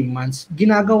 actually 3 months.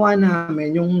 Ginagawa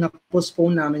namin, yung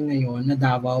na-postpone namin ngayon na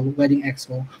Davao Wedding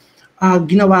Expo,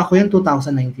 ginawa ko yan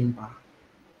 2019 pa.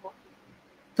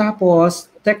 Tapos,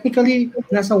 technically,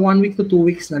 nasa 1 week to 2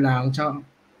 weeks na lang,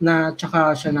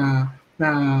 tsaka siya na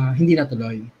hindi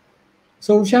natuloy.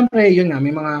 So, syempre, yun nga,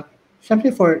 may mga, syempre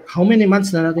for how many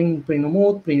months na natin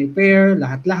pre-promote, pre-prepare,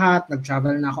 lahat-lahat,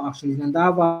 nag-travel na ako actually ng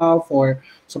Davao for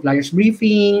suppliers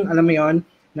briefing, alam mo yun,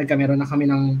 nagkameron na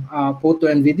kami ng photo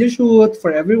and video shoot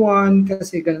for everyone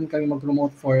kasi ganun kami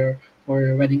mag-promote for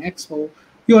Wedding Expo.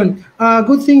 Yun,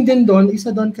 good thing din doon,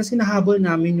 isa doon kasi nahabol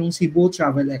namin yung Cebu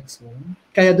Travel Expo.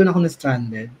 Kaya doon ako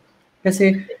na-stranded.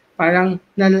 Kasi parang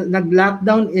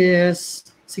nag-lockdown is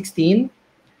 16,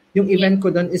 yung event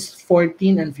ko doon is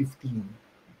 14 and 15.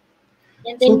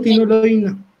 So tinuloy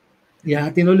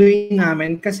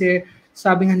namin kasi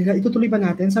sabi nga nila, itutuloy ba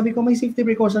natin? Sabi ko, may safety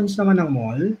precautions naman ng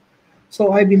mall.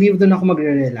 So I believe doon ako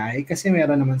magre-rely kasi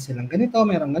meron naman silang ganito,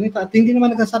 meron ganito, at hindi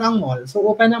naman nagkasara ang mall. So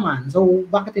open naman. So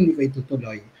bakit hindi ko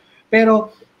itutuloy?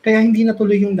 Pero kaya hindi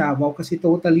natuloy yung Davao kasi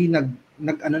totally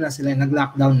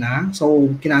nag-lockdown na.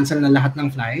 So kinancel na lahat ng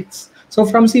flights. So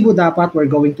from Cebu dapat we're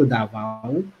going to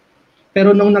Davao.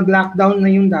 Pero nung nag-lockdown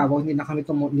na yung Davao, hindi na kami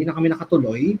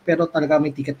nakatuloy, pero talaga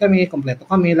may ticket kami, kompleto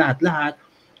kami, lahat-lahat.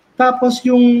 Tapos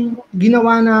yung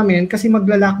ginawa namin kasi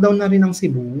magla-lockdown na rin ang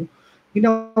Cebu,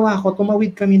 ginawa ko,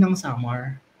 tumawid kami ng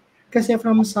Samar. Kasi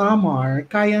from Samar,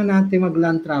 kaya natin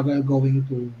mag-land travel going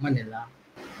to Manila.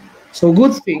 So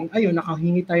good thing, ayun,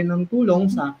 nakahingi tayo ng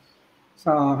tulong sa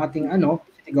ating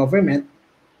city government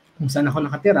kung saan ako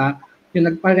nakatira. Yung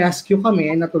nagpa-rescue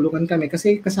kami, natulungan kami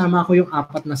kasi kasama ko yung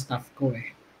 4 na staff ko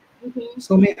eh.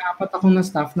 So may 4 akong na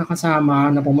staff na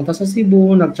kasama na pumunta sa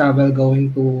Cebu, nag-travel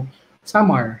going to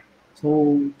Samar.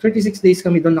 So 36 days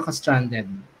kami doon naka-stranded.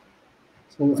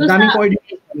 So ang daming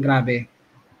coordination, grabe.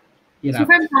 So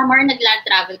from Samar, nag-land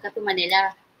travel ka to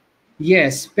Manila?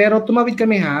 Yes, pero tumawid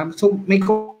kami ha. So may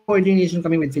coordination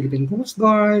kami with Philippine Coast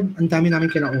Guard. Ang dami namin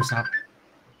kinausap.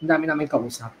 Ang dami namin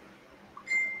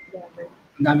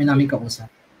kausap.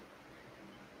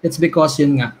 It's because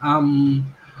yun nga,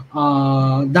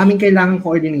 daming kailangan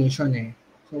coordination eh.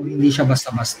 So hindi siya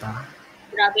basta-basta.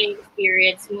 Grabe yung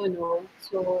experience mo, no?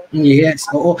 So yes,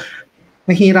 oo.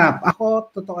 Mahirap.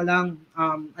 Ako, totoo lang,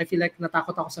 I feel like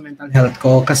natakot ako sa mental health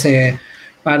ko kasi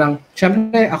parang,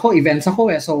 syempre, events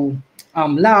ako eh. So,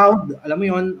 loud, alam mo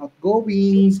yon,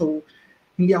 outgoing. So,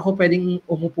 hindi ako pwedeng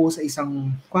umupo sa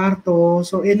isang kwarto.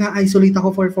 So, na-isolate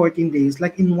ako for 14 days.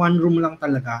 Like, in one room lang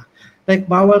talaga. Like,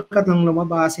 bawal ka lang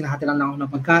lumabas, sinahati lang ako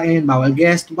ng pagkain, bawal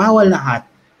guest, bawal lahat.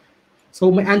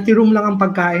 So, may anti-room lang ang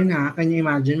pagkain ha. Can you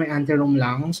imagine? May anti-room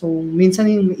lang. So, minsan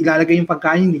ilalagay yung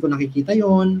pagkain, hindi ko nakikita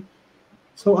yon.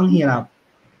 So, ang hirap.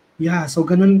 Yeah, so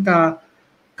ganun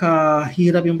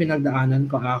kahirap yung pinagdaanan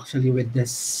ko actually with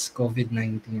this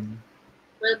COVID-19.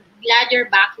 Well, glad you're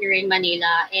back here in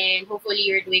Manila and hopefully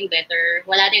you're doing better.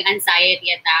 Wala ding anxiety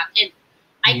attack. And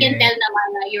I can tell naman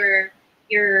na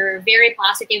you're very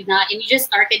positive na and you just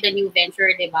started a new venture,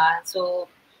 diba? So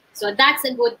that's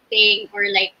a good thing, or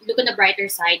like look on the brighter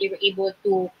side, you were able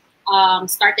to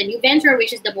start a new venture,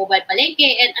 which is the mobile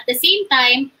palengke, and at the same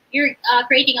time you're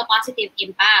creating a positive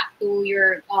impact to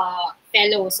your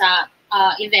fellow sa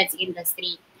events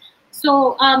industry.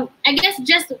 So I guess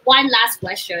just one last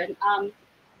question.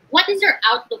 What is your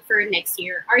outlook for next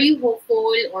year? Are you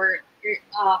hopeful or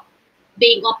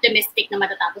being optimistic na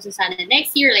matatapos na sana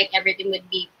next year? Like everything would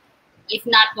be, if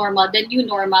not normal, the new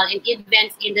normal, and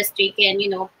events industry can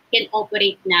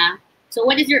operate na. So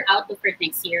what is your outlook for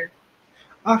next year?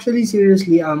 Actually,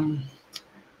 seriously,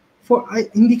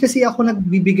 hindi kasi ako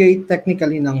nagbibigay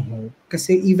technically ng hope.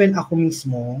 Kasi even ako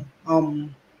mismo,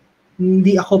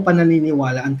 hindi ako pa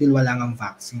naniniwala until wala ng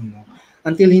vaccine. No?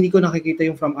 Until hindi ko nakikita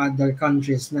yung from other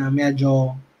countries na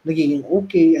medyo nagiging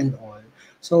okay and all.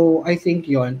 So, I think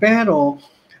yon. Pero,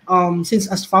 since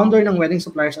as founder ng Wedding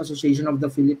Suppliers Association of the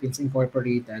Philippines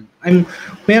Incorporated,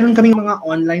 meron kaming mga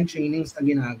online trainings na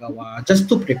ginagawa just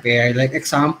to prepare. Like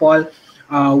example,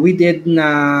 we did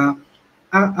na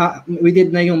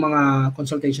yung mga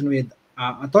consultation with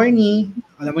attorney,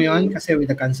 alam mo yon, kasi with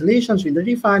the cancellations, with the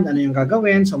refund, ano yung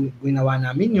gagawin, so ginawa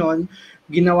namin yon.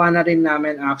 Ginawa na rin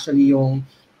namin actually yung,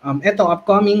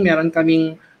 upcoming, meron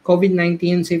kaming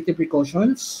COVID-19 safety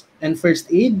precautions and first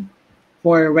aid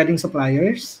for wedding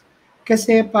suppliers.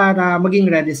 Kasi para maging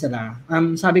ready sila.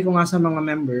 Sabi ko nga sa mga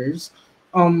members,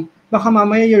 baka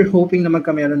mamaya you're hoping na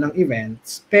magkameron ng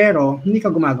events, pero hindi ka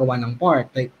gumagawa ng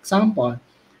part. Like example,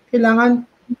 kailangan,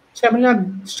 siyempre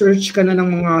nag-search ka na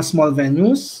ng mga small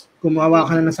venues, gumawa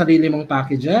ka na ng sarili mong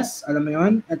packages, alam mo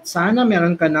yun? At sana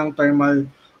meron ka ng thermal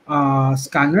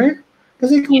scanner.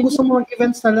 Kasi kung gusto mo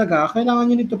mag-events talaga, kailangan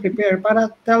you need to prepare para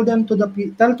tell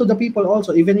to the people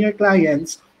also, even your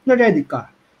clients, na ready ka.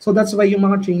 So that's why yung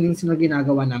mga trainings na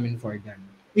ginagawa namin for them.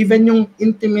 Even yung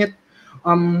intimate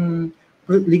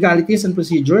legalities and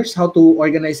procedures, how to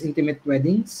organize intimate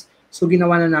weddings. So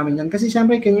ginawa na namin yan. Kasi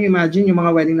syempre, can you imagine yung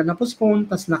mga wedding na na-postpone,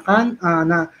 tas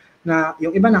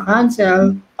yung iba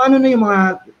na-cancel, paano na yung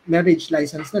mga marriage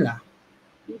license nila?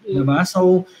 Diba?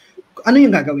 So, ano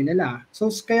yung gagawin nila? So,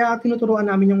 kaya tinuturuan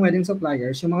namin yung wedding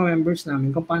suppliers, yung mga members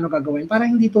namin, kung paano gagawin para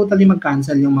hindi totally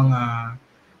mag-cancel yung mga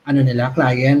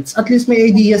clients. At least may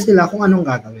idea sila kung anong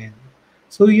gagawin.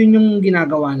 So, yun yung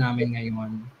ginagawa namin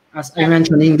ngayon. As I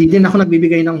mentioned, hindi din ako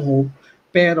nagbibigay ng hope,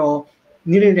 pero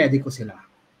nire-ready ko sila.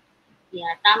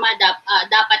 Yeah, tama.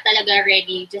 Dapat talaga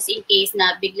ready just in case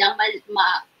na biglang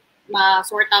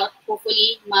ma-sort out,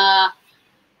 hopefully,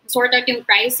 ma-sort out yung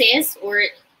crisis or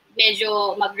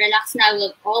medyo mag-relax na,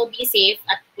 will all be safe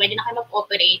at pwede na kayo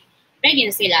mag-operate, ready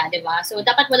na sila, di ba? So,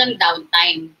 dapat walang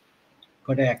downtime.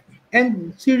 Correct.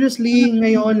 And seriously,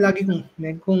 ngayon, lagi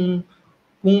kung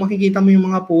makikita mo yung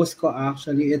mga post ko,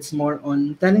 actually, it's more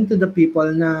on telling to the people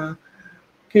na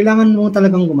kailangan mo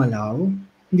talagang gumalaw.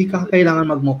 Hindi ka kailangan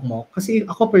magmukmok. Kasi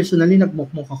ako personally,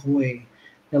 nagmukmok ako eh.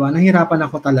 Diba? Nahirapan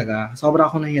ako talaga. Sobra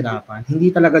ako nahirapan.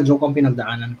 Hindi talaga joke ang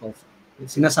pinagdaanan ko.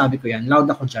 Sinasabi ko yan, loud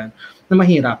ako dyan, na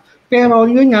mahirap. Pero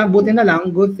yun nga, buti na lang,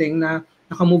 good thing na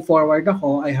naka-move forward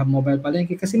ako, I have mobile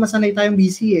palengke, kasi masanay tayong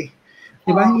busy eh.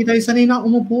 Diba? Hindi tayo sanay na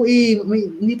umupo eh.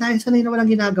 Hindi tayo sanay na walang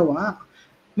ginagawa.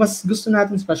 Mas gusto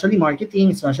natin, especially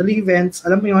marketing, especially events,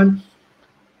 alam mo yon,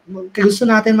 gusto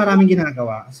natin maraming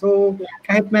ginagawa. So,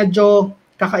 kahit medyo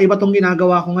kakaiba tong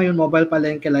ginagawa ko ngayon, mobile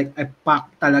palengke, like, I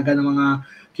pack talaga ng mga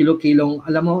kilo-kilong,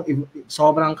 alam mo,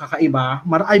 sobrang kakaiba.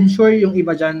 I'm sure yung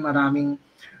iba dyan, maraming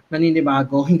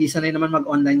naninibago. Hindi sanay naman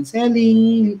mag-online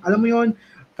selling. Alam mo yon,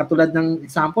 katulad ng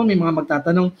example, may mga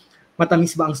magtatanong,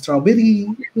 matamis ba ang strawberry?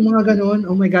 Yung mga ganon,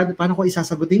 oh my God, paano ko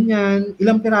isasagutin yan?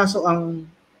 Ilang piraso ang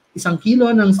 1 kilo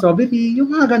ng strawberry? Yung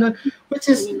mga ganon. Which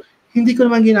is, hindi ko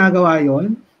naman ginagawa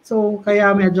yon. So,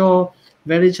 kaya medyo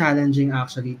very challenging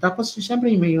actually. Tapos,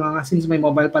 syempre, may mga, since may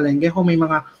mobile palengke ako, may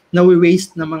mga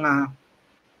nawi-waste na mga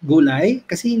gulay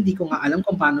kasi hindi ko nga alam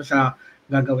kung paano siya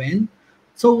gagawin.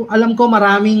 So, alam ko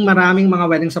maraming mga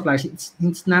wedding suppliers.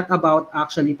 It's not about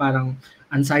actually parang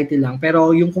anxiety lang.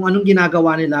 Pero yung kung anong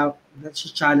ginagawa nila, that's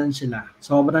a challenge sila.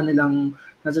 Sobra nilang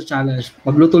that's a challenge.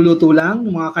 Magluto-luto lang,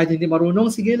 yung mga kahit hindi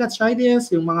marunong, sige, let's try this.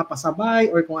 Yung mga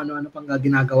pasabay or kung ano-ano pang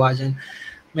ginagawa dyan.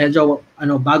 Medyo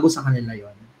bago sa kanila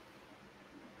yon.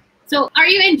 So, are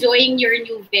you enjoying your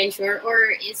new venture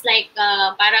or it's like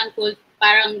parang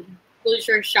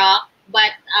culture shock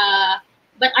but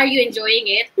are you enjoying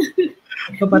it?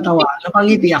 Napatawa,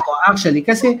 napangiti ako actually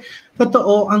kasi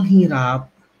totoo ang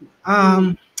hirap.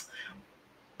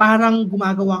 Parang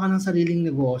gumagawa ka ng sariling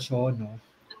negosyo, no?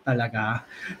 Talaga.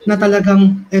 Na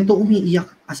talagang eto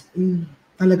umiiyak as in,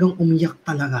 talagang umiyak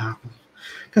talaga ako.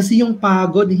 Kasi yung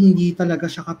pagod hindi talaga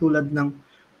siya katulad ng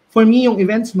for me yung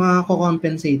events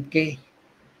mako-compensate ka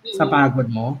sa pagod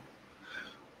mo.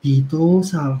 Dito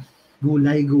sa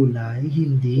gulay-gulay,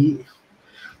 hindi.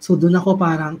 So doon ako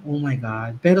parang, oh my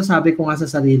God. Pero sabi ko nga sa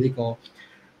sarili ko,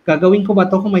 gagawin ko ba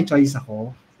to kung may choice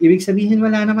ako? Ibig sabihin,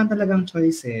 wala naman talagang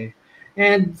choice eh.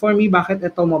 And for me, bakit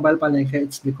ito mobile palengke?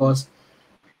 It's because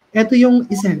ito yung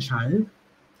essential.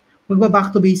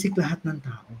 Magba-back to basic lahat ng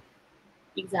tao.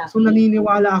 Exactly. So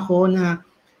naniniwala ako na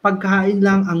pagkain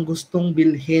lang ang gustong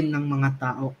bilhin ng mga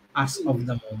tao as of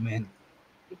the moment.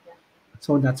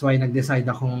 So that's why nag-decide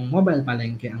akong mobile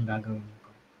palengke ang gagawin ko.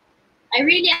 I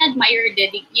really admire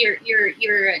your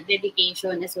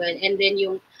dedication as well, and then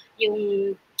yung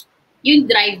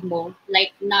drive mo,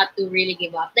 like not to really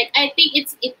give up. Like I think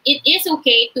it is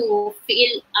okay to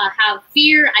feel have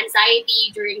fear,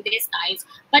 anxiety during these times,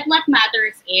 but what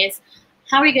matters is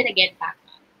how are we gonna get back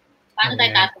up? Paano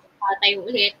tayo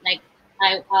ulit? Like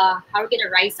how are we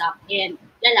gonna rise up and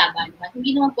lalaban? But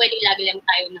hindi naman pwede lagi lang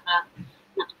tayo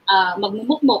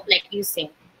magmumukmok like you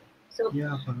said. So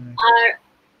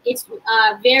it's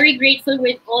very grateful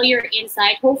with all your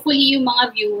insight. Hopefully, yung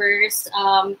mga viewers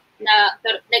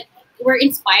were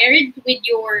inspired with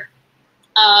your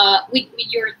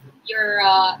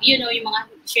yung mga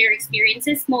share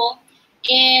experiences mo.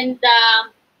 And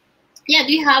do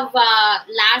you have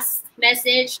last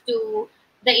message to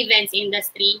the events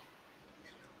industry?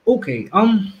 Okay.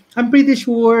 I'm pretty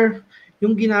sure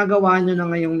yung ginagawa nyo na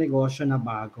ngayong negosyo na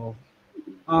bago,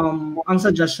 ang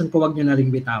suggestion ko, wag nyo na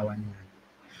ring bitawan yan.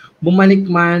 Bumalik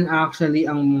man actually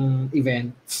ang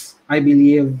events, I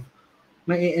believe,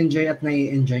 mai-enjoy at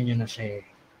nai-enjoy nyo na siya eh.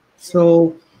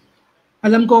 So,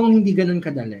 alam kong hindi ganun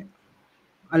kadali.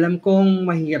 Alam kong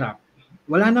mahirap.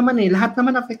 Wala naman eh. Lahat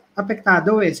naman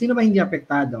apektado eh. Sino ba hindi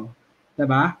apektado?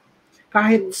 Diba?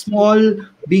 Kahit small,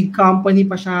 big company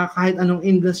pa siya, kahit anong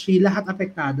industry, lahat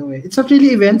apektado eh. It's not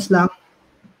really events lang.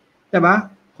 Diba?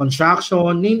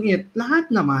 Construction, name it. Lahat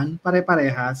naman,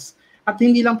 pare-parehas. At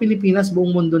hindi lang Pilipinas, buong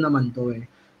mundo naman to eh.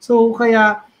 So,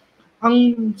 kaya, ang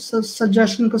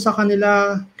suggestion ko sa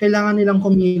kanila, kailangan nilang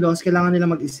kumilos, kailangan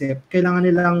nilang mag-isip, kailangan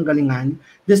nilang galingan.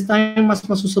 This time, mas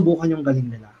masusubukan yung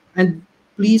galing nila. And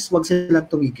please, wag silang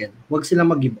tumigil. Wag silang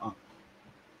mag-give up.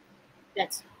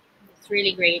 That's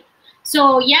really great.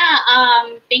 So,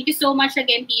 thank you so much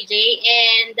again, PJ.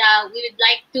 And we would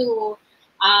like to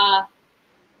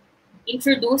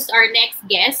introduce our next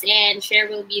guest, and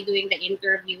Cher will be doing the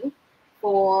interview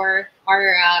for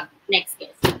our next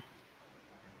guest.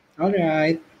 All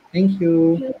right. Thank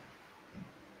you.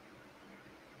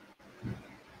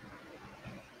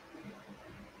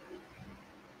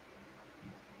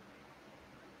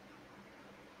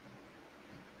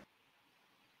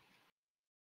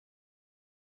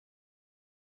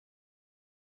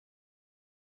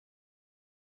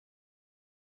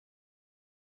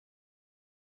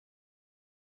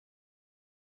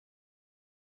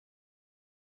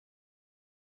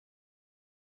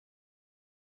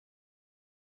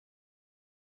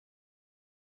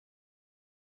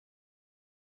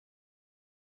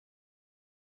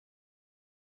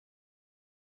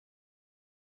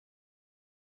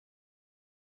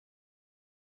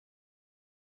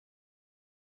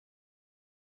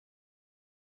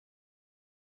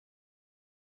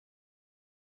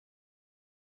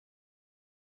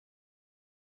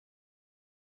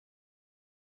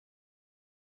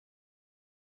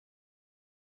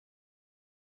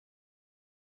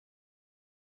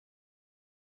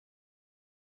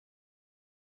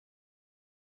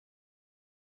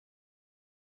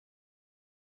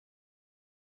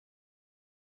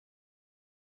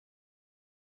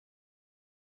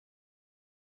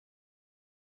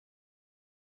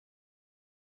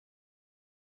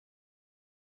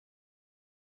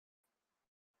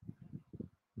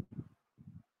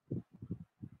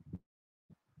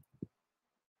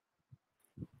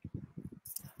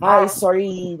 Hi,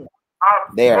 sorry.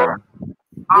 There.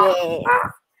 Yes.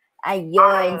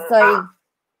 Ayun, sorry.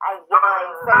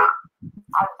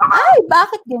 Ay,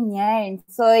 bakit ganyan?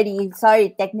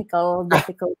 Sorry, technical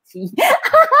difficulty.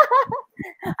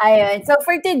 Ayun. So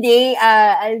for today,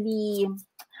 I'll be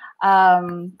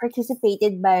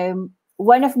participated by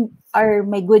one of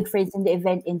my good friends in the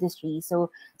event industry.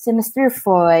 So, Mr.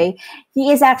 Foy,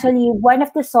 he is actually one of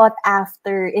the sought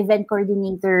after event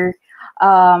coordinator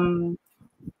um,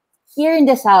 here in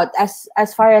the South,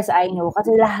 as far as I know.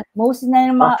 Kasi most na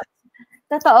ng mga,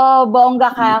 totoo,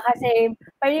 bongga ka. Kasi,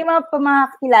 parang yung mga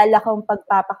kilala kong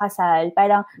pagpapakasal,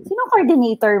 parang, sino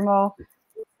coordinator mo?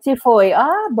 Si Foy,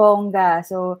 bongga.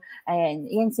 So, ayan,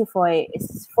 yan si Foy.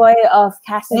 Is Foy of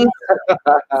Casamento.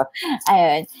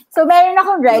 Ayan. So, meron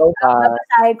akong write-up.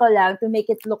 Babasahin ko lang to make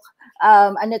it look,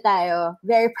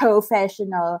 very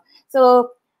professional.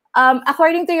 So,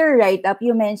 according to your write-up,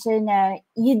 you mentioned na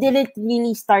you didn't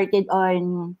really started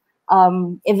on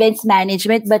events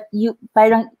management, but you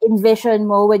parang envision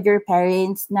mo with your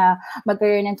parents na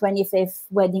magkaroon ng 25th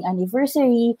wedding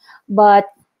anniversary, but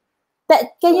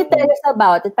can you tell us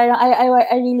about it? Parang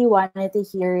I really wanted to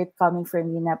hear it coming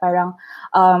from you na parang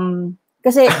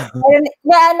kasi parang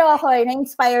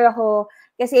na-inspire ako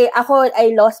kasi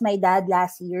I lost my dad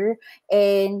last year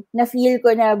and na-feel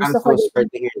ko na gusto ko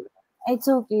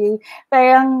it's okay.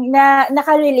 Parang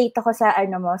nakarelate ako sa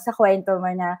sa kwento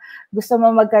mo na gusto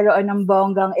mo magkaroon ng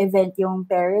bonggang event yung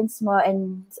parents mo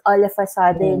and all of a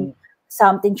sudden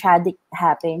something tragic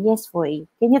happened. Yes, Foy.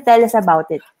 Can you tell us about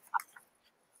it?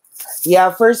 Yeah,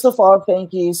 first of all,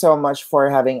 thank you so much for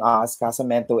having us,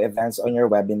 Casamento Events, on your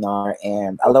webinar.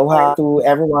 And aloha to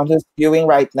everyone who's viewing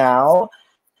right now.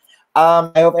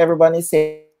 I hope everyone is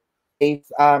safe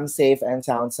and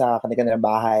sound sa kanilang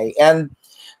bahay. And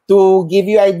to give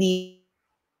you idea,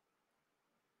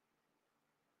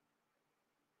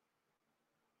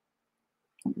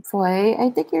 Foy, I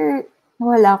think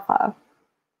wala ka.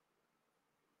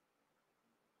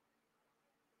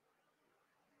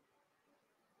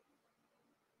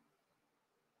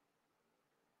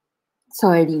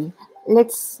 Sorry.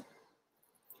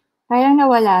 Parang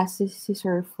nawala si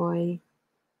Sir Foy.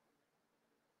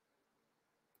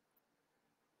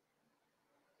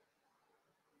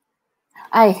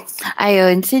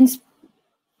 Ayun. Since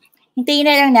hintayin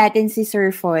na lang natin si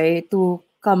Sir Foy to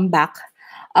come back.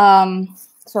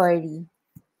 Sorry.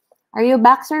 Are you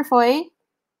back, Sir Foy?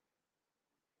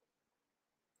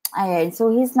 Ayan. So,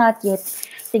 he's not yet.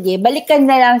 Sige, balikan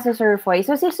na lang si Sir Foy.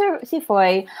 So, si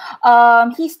Foy,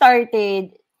 he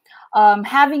started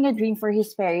having a dream for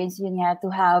his parents, yun nga,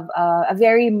 to have a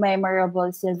very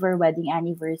memorable silver wedding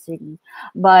anniversary.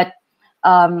 But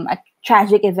a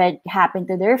tragic event happened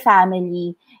to their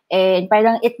family, and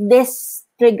parang this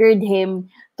triggered him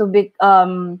to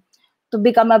become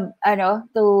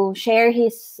to share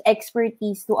his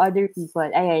expertise to other people.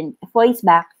 Ayan, Foy's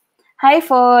back. Hi,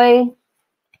 Foy.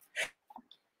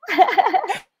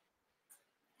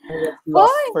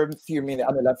 Lost for a few minutes,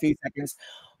 a few seconds.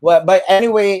 Well, but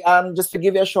anyway, just to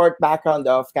give you a short background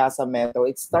of Casamento,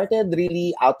 it started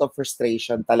really out of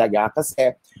frustration talaga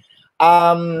kasi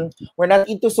we're not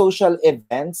into social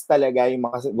events talaga, yung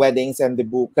mga weddings and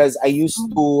debut, because I used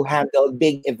to handle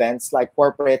big events like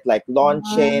corporate, like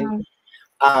launching,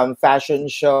 fashion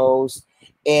shows,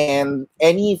 and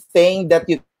anything that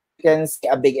you can see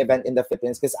a big event in the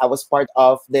Philippines, because I was part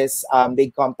of this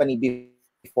big company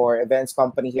before, events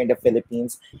company here in the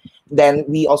Philippines. Then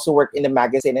we also worked in the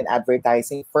magazine and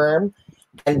advertising firm.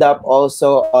 End up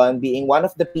also on being one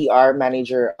of the PR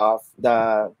manager of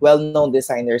the well-known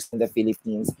designers in the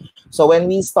Philippines. So when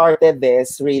we started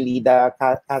this, really the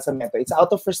Casamento, it's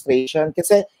out of frustration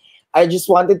kasi I just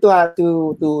wanted to have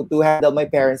to handle my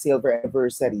parents' silver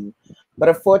anniversary. But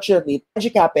unfortunately,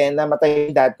 tragic happened, namatay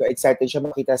yung dad ko, excited siya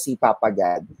makita si Papa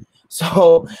God.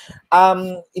 So,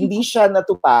 hindi siya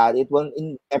natupad. It will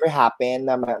never happen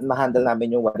na ma-handle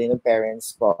namin yung wedding ng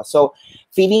parents ko. So,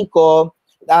 feeling ko,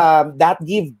 that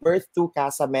give birth to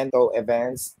Casamento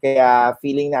events. Kaya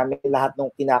feeling namin lahat ng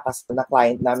kinakasal na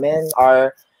client namin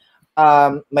are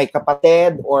may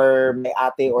kapatid or may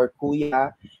ate or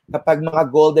kuya. Kapag mga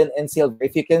golden and silver,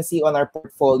 if you can see on our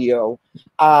portfolio,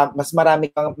 mas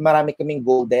marami kaming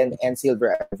golden and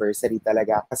silver anniversary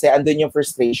talaga. Kasi andun yung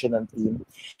frustration ng team.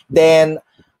 Then,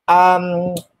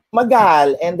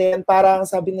 magal. And then parang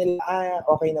sabi nila,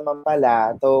 okay naman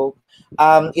pala. So,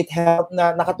 it helped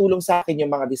na nakatulong sa akin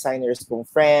yung mga designers kong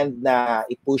friend na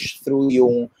i-push through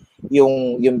yung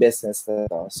business na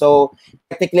to. So,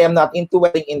 technically, I'm not into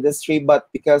wedding industry, but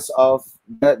because of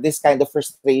this kind of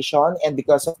frustration and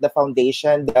because of the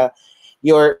foundation,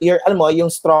 alam mo, yung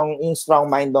strong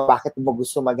mind mo, bakit mo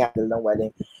gusto mag-handle ng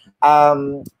wedding.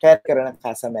 Kaya karoon ng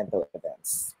Casamento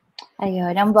events.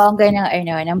 Ayun, ang bongga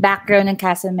ng background ng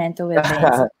Casamento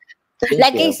events.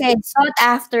 Like I said, sought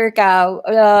after ka.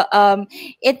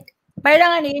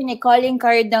 Parang calling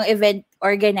card ng event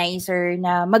organizer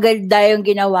na maganda yung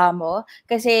ginawa mo.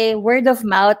 Kasi word of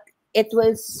mouth, it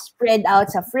will spread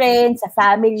out sa friends, sa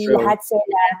family, lahat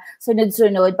sila,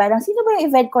 sunod-sunod. Parang sino ba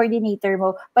yung event coordinator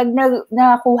mo? Pag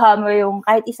nakuha mo yung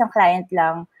kahit isang client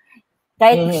lang,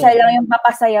 kahit siya lang yung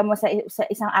papasaya mo sa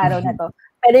isang araw na to.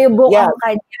 Pero yung buong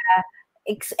kanya,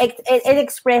 it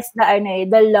expressed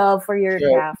the love for your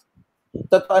craft.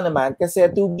 Totoo naman, kasi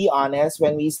to be honest,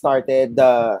 when we started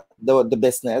the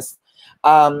business,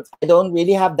 I don't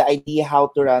really have the idea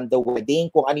how to run the wedding,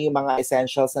 kung ano yung mga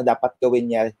essentials na dapat gawin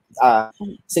niya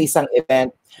sa isang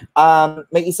event.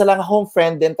 May isa lang akong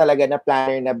friend din talaga na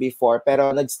planner na before,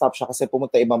 pero nag-stop siya kasi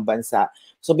pumunta ibang bansa.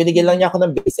 So binigyan lang niya ako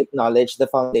ng basic knowledge, the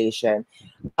foundation.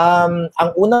 Ang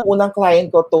unang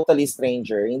client ko, totally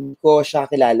stranger. Hindi ko siya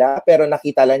kilala, pero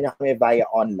nakita lang niya kami via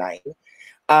online.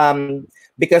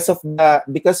 Because of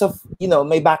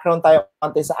my background tayo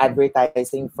sa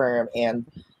advertising firm, and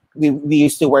we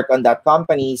used to work on that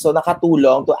company, so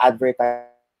nakatulong to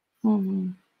advertise.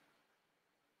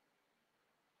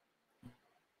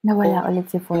 Nawala ulit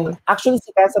si Foy. Actually,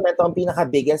 si Casamento, ang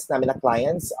pinaka-biggest namin na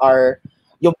clients are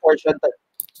yung portion that...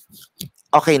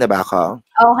 Okay na ba ako?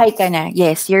 Okay ka na.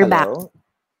 Yes, you're back.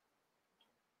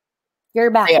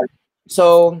 You're back. Ayan.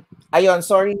 So, ayun,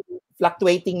 sorry,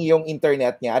 fluctuating yung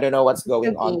internet niya. I don't know what's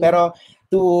going on. Pero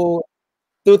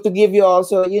to give you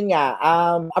also, yun nga,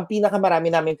 ang pinakamarami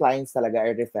namin clients talaga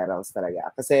are referrals talaga.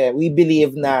 Kasi we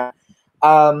believe na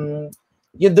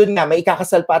yun dun nga, may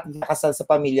ikakasal pa at ikakasal sa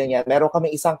pamilya niya. Meron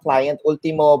kami isang client,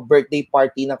 ultimo birthday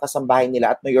party ng kasambahay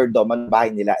nila at mayordomo ng bahay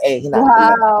nila.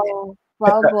 Hinahati lang.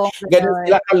 Wow. Ganun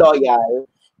sila ka-loyal.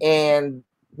 And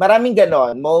maraming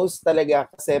ganon. Most talaga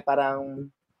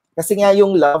kasi nga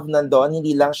yung love nandun,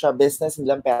 hindi lang siya business,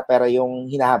 hindi lang pera, pero yung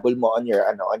hinahabol mo on your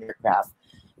craft.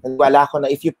 Wala ko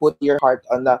na if you put your heart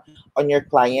on your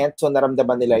client, so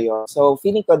naramdaman nila yon. So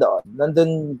feeling ko doon,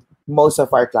 nandun most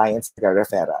of our clients are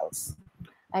referrals.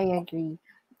 I agree.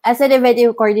 As an event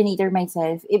coordinator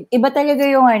myself, iba talaga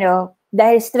yung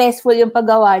dahil stressful yung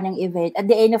paggawa ng event.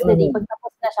 At the end of the day, pag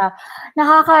tapos na siya,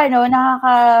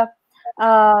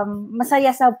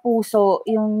 masaya sa puso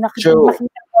yung makita mo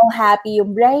happy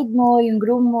yung bride mo, yung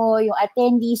groom mo, yung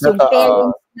attendees, yung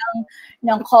parents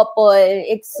ng couple.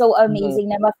 It's so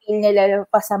amazing na ma-feel nila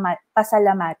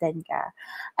pasalamatan ka.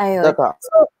 Ayun.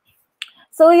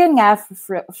 So yun nga,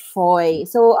 Foy.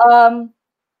 So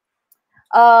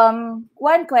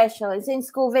one question, since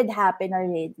COVID happened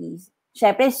already,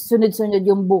 syempre sunod-sunod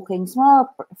yung bookings mo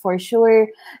for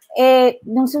sure.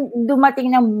 Nung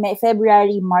dumating ng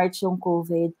February, March yung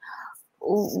COVID,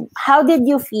 how did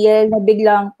you feel na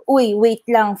biglang, wait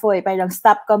lang, Foy, parang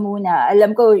stop ka muna.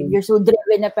 Alam ko, you're so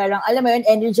driven na parang, alam mo yun,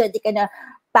 energetic ka na,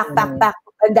 pack, ang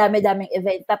dami-daming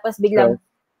event. Tapos biglang,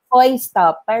 Foy,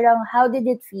 stop. Parang, how did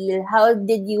it feel? How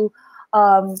did you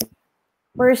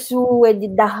pursue with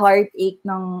the heartache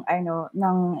ng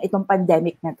itong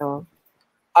pandemic na to?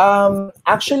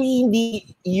 Actually, hindi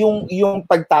yung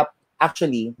pagtap,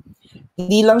 actually,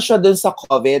 hindi lang siya dun sa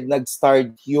COVID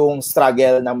nag-start yung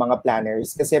struggle ng mga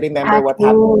planners. Kasi remember what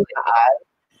happened sa Taal?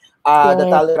 The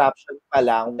Taal eruption pa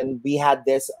lang, when we had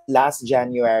this last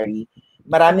January,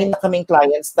 marami na kaming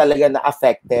clients talaga na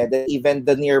affected. Even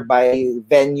the nearby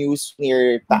venues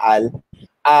near Taal,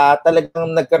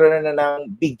 talagang nagkaroon na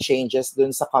ng big changes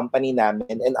dun sa company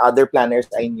namin and other planners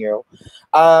I knew.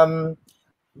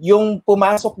 Yung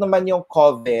pumasok naman yung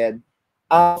COVID,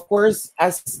 of course,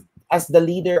 as the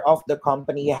leader of the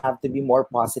company, you have to be more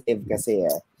positive kasi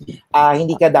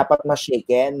hindi ka dapat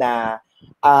ma-shaken na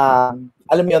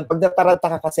alam mo yun, pag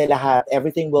nataranta ka kasi lahat,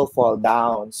 everything will fall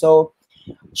down. So,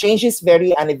 change is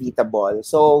very inevitable.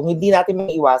 So, hindi natin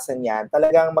maiwasan yan.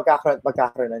 Talagang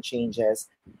magkakaroon ng changes.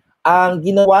 Ang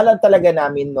ginawa lang talaga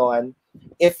namin noon,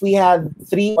 if we had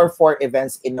 3 or 4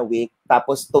 events in a week,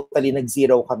 tapos totally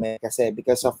nag-zero kami kasi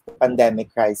because of the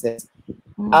pandemic crisis,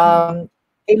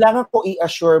 kailangan ko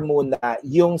i-assure muna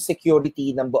yung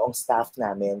security ng buong staff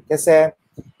namin. Kasi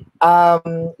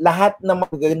lahat ng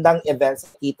magagandang events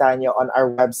kita nyo on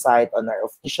our website, on our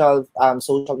official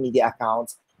social media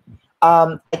accounts,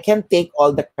 I can take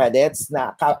all the credits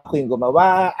na ako yung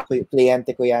gumawa, ako yung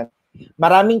kliyente ko yan.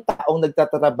 Maraming taong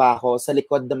nagtatrabaho sa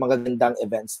likod ng magagandang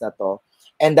events na to.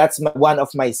 And that's one of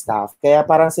my staff. Kaya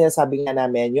parang sinasabi nga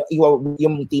namin,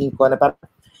 yung team ko na parang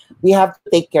we have to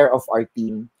take care of our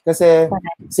team. Kasi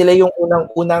sila yung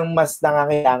unang mas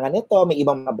nangangailangan nito. May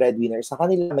ibang mga breadwinners sa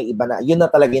kanila, may iba na. Yun na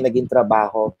talaga yung naging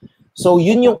trabaho. So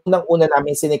yun yung unang-una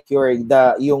namin sinecure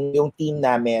yung team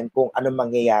namin kung ano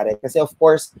mangyayari. Kasi of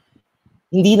course,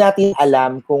 hindi natin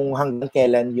alam kung hanggang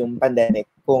kailan yung pandemic,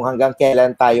 kung hanggang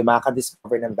kailan tayo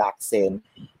makaka-discover ng vaccine.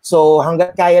 So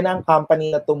hanggang kaya ng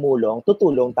company na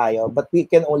tutulong tayo, but we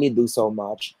can only do so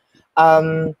much.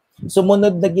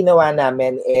 Sumunod na ginawa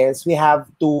namin is we have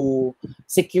to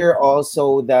secure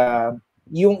also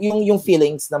yung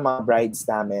feelings ng mga brides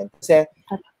namin. Kasi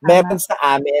meron sa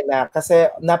amin na kasi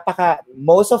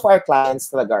most of our clients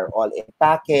talaga are all in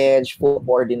package, full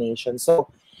coordination.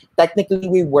 So technically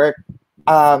we work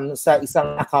sa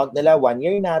isang account nila 1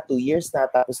 year na, 2 years na,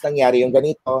 tapos nangyari yung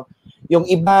ganito. Yung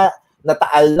iba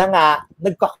nataal na nga,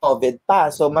 nagka-COVID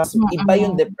pa. So mas iba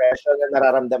yung depression na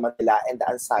nararamdaman nila and the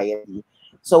anxiety.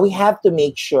 So we have to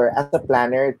make sure as a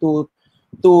planner to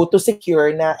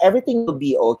secure na everything will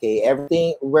be okay.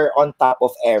 Everything, we're on top of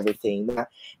everything.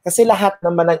 Kasi lahat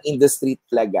naman ng industry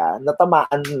talaga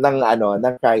natamaan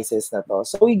ng crisis na to.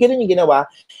 So ganun yung ginawa.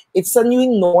 It's a new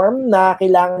norm na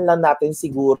kailangan lang natin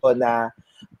siguro na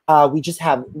we just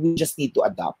need to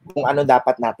adapt kung ano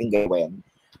dapat natin gawin.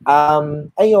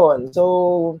 Ayun.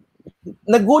 So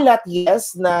nagulat,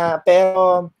 yes,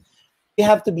 pero we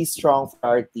have to be strong for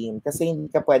our team kasi hindi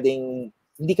ka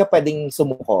pwedeng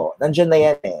sumuko. Nandiyan na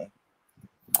yan eh.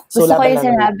 So, gusto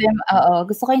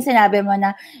ko yung sinabi mo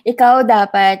na ikaw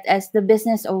dapat as the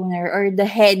business owner or the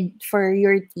head for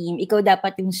your team, ikaw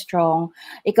dapat yung strong.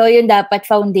 Ikaw yung dapat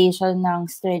foundation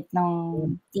ng strength ng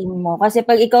team mo. Kasi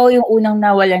pag ikaw yung unang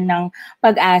nawalan ng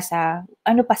pag-asa,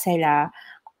 ano pa sila?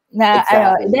 Na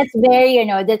Exactly.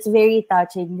 that's very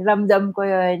touching. Ramdam ko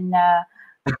yun na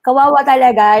kawawa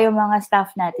talaga yung mga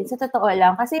staff natin. Sa totoo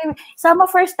lang. Kasi some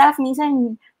of our staff,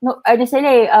 minsan,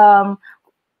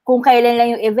 kung kailan lang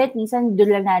yung event, minsan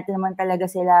doon lang natin naman talaga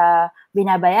sila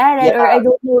binabayaran. Or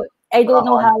I don't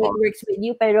know how it works with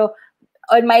you, pero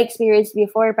on my experience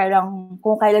before, parang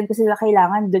kung kailan ko sila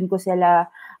kailangan, doon ko sila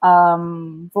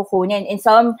kukunin. And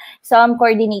some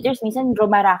coordinators, minsan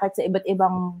rumarakat sa iba't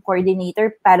ibang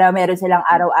coordinator para meron silang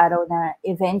araw-araw na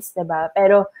events, diba?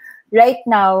 Pero right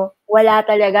now, wala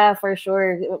talaga for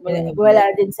sure. Wala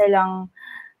din silang,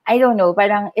 I don't know,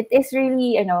 parang it is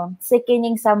really,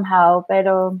 sickening somehow,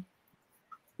 pero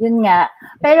yun nga.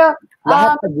 Pero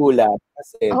lahat nagulat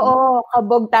kasi oo,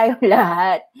 kabog tayo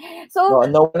lahat. So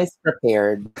no one is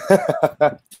prepared.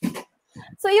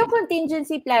 So yung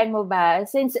contingency plan mo ba,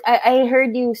 since I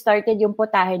heard you started yung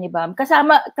putahe ni Bam,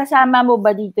 kasama mo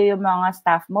ba dito yung mga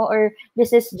staff mo, or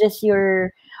this is just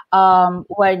your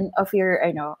one of your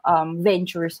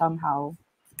venture somehow?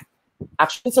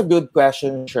 Actually, it's a good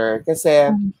question, sure.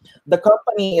 Kasi the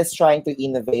company is trying to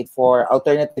innovate for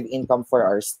alternative income for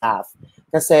our staff.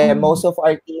 Kasi most of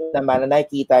our team naman na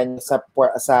nakikita nyo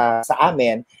sa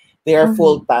amin, they are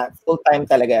full-time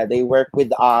talaga. They work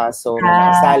with us, so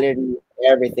salary,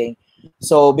 everything.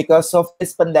 So because of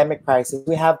this pandemic crisis,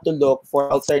 we have to look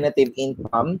for alternative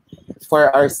income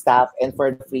for our staff and for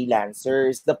the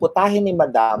freelancers. The Putahe ni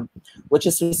Madam, which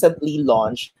is recently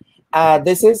launched,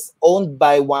 this is owned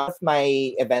by one of my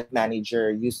event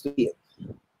manager, used to be.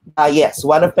 Yes,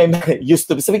 one of my used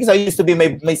to be. So because I used to be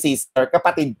my sister,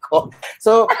 kapatid ko.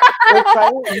 So we're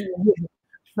trying.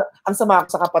 Ang sama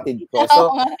ko sa kapatid ko.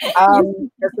 So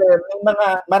kasi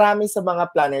marami sa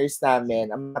mga planners namin,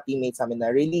 ang mga teammates namin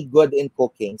na really good in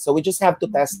cooking. So we just have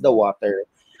to test the water.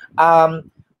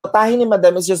 Putahe ni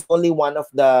Madam is just only one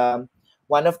of the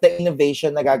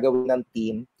innovation na gagawin ng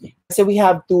team. Kasi we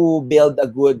have to build a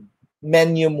good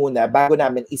menu muna bago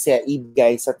namin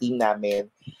ibigay sa team namin.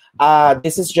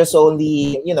 This is just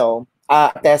only,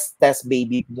 test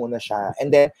baby muna siya.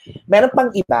 And then, meron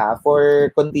pang iba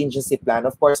for contingency plan.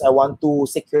 Of course, I want to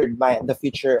secure the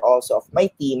future also of my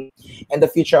team and the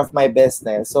future of my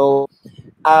business. So,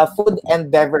 food and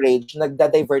beverage,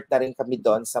 nagda-divert na rin kami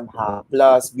doon somehow.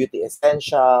 Plus, beauty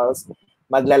essentials.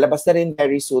 Maglalabas na rin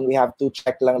very soon. We have to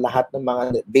check lang lahat ng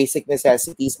mga basic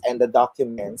necessities and the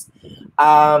documents.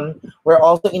 We're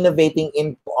also innovating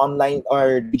into online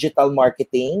or digital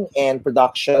marketing and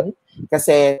production.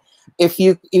 Kasi if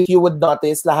you would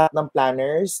notice, lahat ng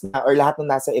planners or lahat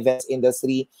ng nasa events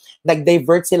industry,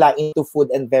 nag-divert sila into food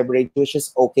and beverage, which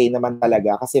is okay naman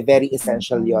talaga kasi very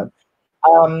essential yon.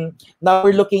 Now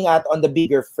we're looking at on the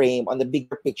bigger frame, on the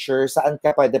bigger picture, saan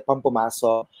ka pwede pang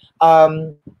pumasok.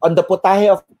 On the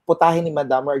putahe ni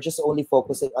Madam, we're just only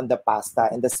focusing on the pasta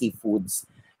and the seafoods.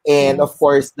 And of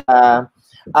course,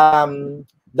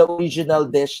 the original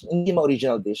dish, hindi mo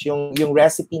original dish, yung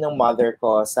recipe ng mother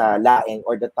ko sa laing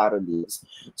or the taro leaves.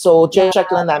 So,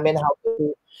 check lang namin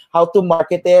how to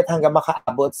market it hanggang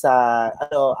makaabot sa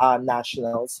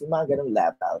nationals, yung mga ganung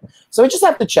level. So, we just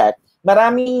have to check.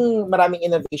 Maraming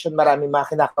innovation, maraming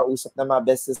mga kinakausap na mga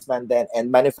businessmen din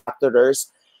and manufacturers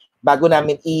bago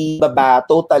namin ibaba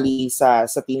totally sa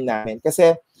team namin.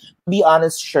 Kasi, to be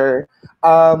honest, sure,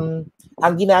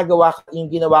 yung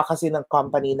ginawa kasi ng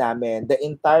company namin, the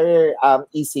entire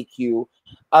ECQ,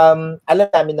 alam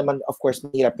namin naman, of course,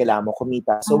 mahirap, kailangan mo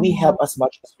kumita. So we help as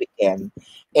much as we can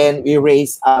and we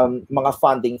raise mga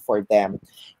funding for them.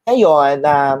 Ngayon,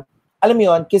 alam mo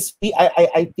yun, because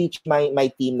I teach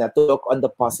my team na to look on the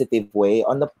positive way,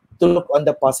 to look on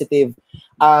the positive,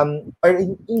 or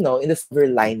in the silver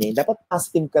lining. Dapat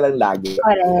positive ka lang lagi.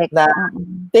 Correct. Na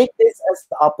take this as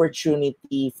the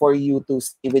opportunity for you to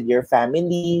stay with your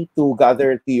family, to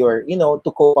gather to your, to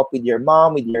cope up with your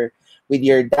mom, with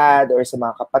your dad, or sa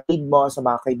mga kapatid mo, sa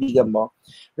mga kaibigan mo.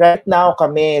 Right now,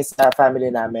 kami sa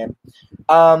family namin,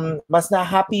 mas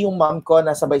na-happy yung mom ko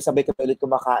na sabay-sabay kami ulit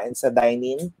kumakain sa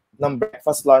dine-in ng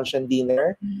breakfast, lunch, and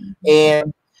dinner.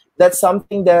 And that's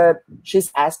something that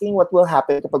she's asking what will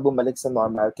happen kapag bumalik sa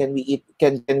normal. Can we eat?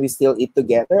 Can we still eat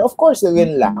together? Of course,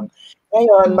 yun lang.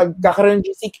 Ngayon, magkakaroon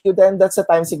GCQ, then that's the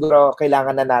time siguro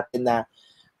kailangan na natin na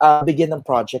bigyan ng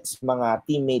projects mga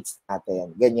teammates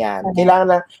natin. Ganyan. Kailangan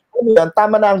na,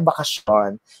 tama na ang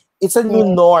bakasyon. It's a new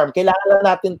norm. Kailangan lang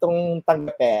natin itong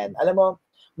tanggapin. Alam mo,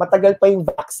 matagal pa yung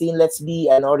vaccine. Let's be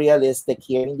realistic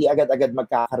here. Hindi agad-agad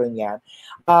magkakaroon yan.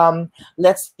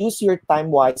 Let's use your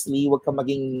time wisely. Huwag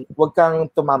kang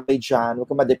tumambay dyan. Huwag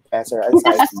kang ma-depress or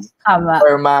anxiety.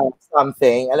 Or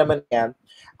something. Alam mo yan.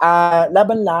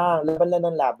 Laban lang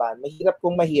ng laban. Mahirap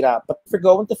kung mahirap. But if you're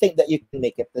going to think that you can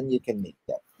make it, then you can make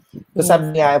it. So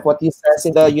sabi nga, if what you says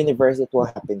in the universe, it will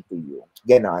happen to you.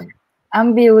 Ganon.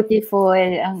 Ang beautiful.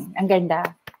 Ang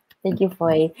ganda. Thank you,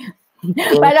 Foy.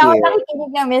 Parang ako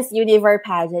nakikinig ng Miss Universe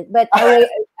pageant. But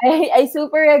I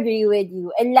super agree with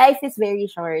you. And life is very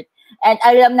short. And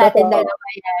alam natin dalawa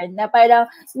yan, na parang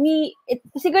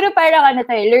siguro parang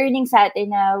learning sa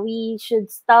atin na we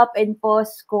should stop and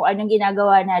pause kung anong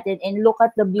ginagawa natin and look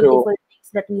at the beautiful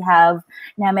things that we have,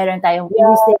 na meron tayong, we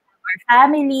still have our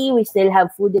family, we still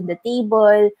have food in the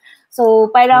table.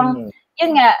 So parang,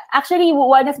 yun nga, actually,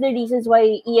 one of the reasons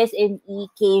why ESME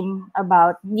came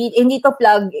about, hindi to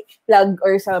plug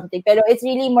or something, pero it's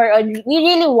really more on, we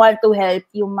really want to help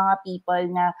yung mga people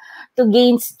na to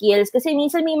gain skills. Kasi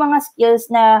minsan may mga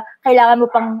skills na kailangan mo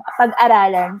pang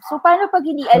pag-aralan. So, paano pag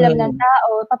hindi alam ng tao?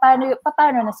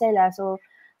 Paano na sila?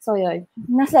 So yun.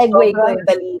 Na-segue ko.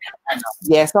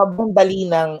 Sobrang dali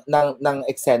ng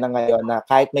eksena ngayon na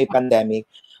kahit may pandemic,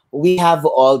 we have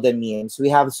all the means.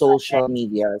 We have social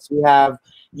medias. We have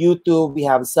YouTube. We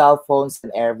have cell phones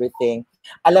and everything.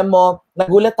 Alam mo,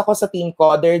 nagulat ako sa team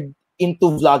ko. They're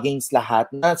into vloggings lahat.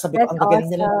 Sabi ko, ang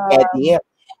gagaling nila ng edit.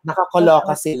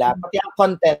 Nakakaloka sila. Pati ang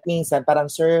content minsan,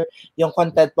 parang, sir, yung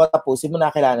content mo, tapusin mo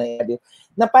na kailangan ng edit.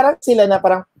 Na parang sila na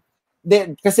parang,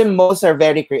 kasi most are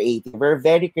very creative. We're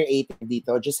very creative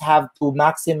dito. Just have to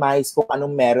maximize kung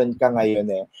anong meron ka ngayon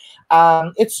eh.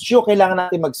 It's true, kailangan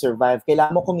natin mag-survive.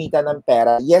 Kailangan mo kumita ng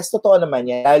pera. Yes, totoo naman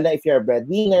yan. Lalo na if you're a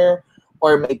breadwinner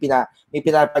or may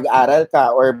pinapag-aral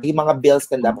ka or may mga bills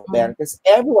ka dapat bayan. Because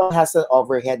everyone has an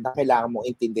overhead na kailangan mo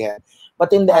intindihan.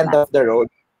 But in the end of the road,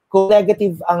 kung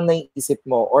negative ang naiisip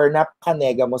mo or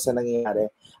napaka-nega mo sa nangyayari,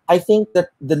 I think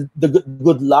that the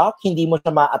good luck, hindi mo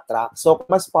siya ma-attract. So,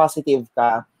 mas positive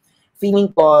ka,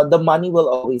 feeling ko, the money will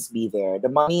always be there.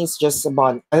 The money is just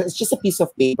it's just a piece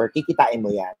of paper. Kikitain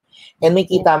mo yan. And may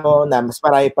kita mo na mas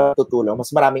marami pa tutulong,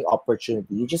 mas maraming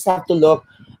opportunity. You just have to look,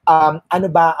 ano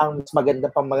ba ang mas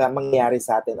maganda pang mangyayari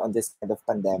sa atin on this kind of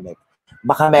pandemic.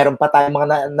 Baka meron pa tayong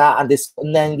mga na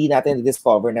hindi natin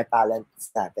discover na talents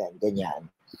natin.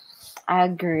 Ganyan.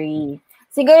 Agree.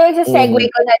 Siguro sa segue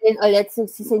ko na din ulit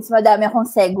since madami akong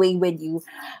segue with you.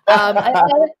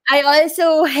 I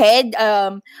also head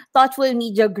Thoughtful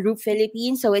Media Group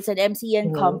Philippines. So it's an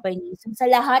MCN company. So sa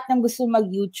lahat ng gusto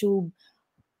mag-YouTube,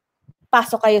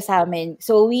 pasok kayo sa amin.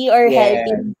 So we are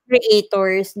helping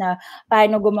creators na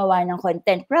paano gumawa ng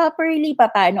content properly,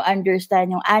 paano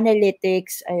understand yung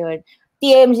analytics. Ayun.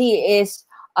 TMZ is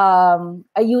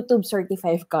a YouTube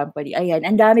certified company. Ayan,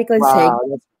 ang dami kong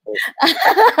segue.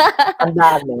 Ang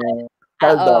dami.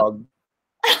 Dog.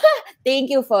 Thank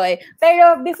you, Foy.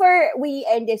 Pero before we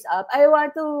end this up, I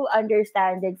want to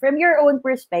understand it from your own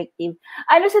perspective.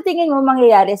 Ano sa tingin mo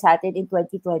mangyayari sa atin in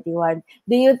 2021?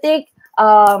 Do you think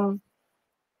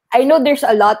I know there's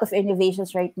a lot of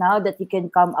innovations right now that you can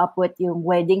come up with yung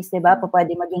weddings, di ba?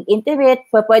 Pwede maging intimate,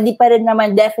 pwede pa rin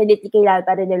naman, definitely kailangan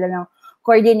pa rin nila ng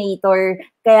coordinator.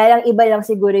 Kaya lang iba lang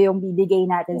siguro yung bibigay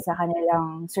natin sa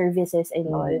kanilang services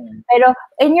and all. Pero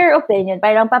in your opinion,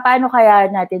 parang paano kaya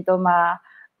natin to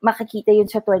makikita yun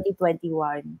sa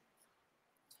 2021?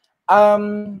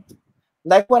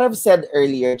 Like what I've said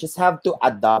earlier, just have to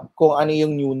adapt kung ano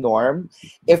yung new norm.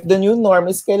 If the new norm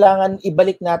is kailangan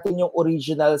ibalik natin yung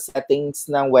original settings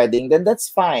ng wedding, then that's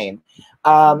fine.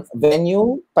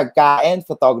 Venue, pagkain,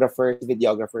 photographers,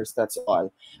 videographers, that's all.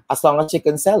 As long as you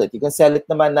can sell it. You can sell it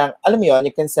naman ng, alam mo yun,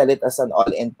 you can sell it as an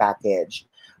all-in package.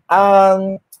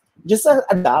 Just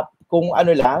adapt kung ano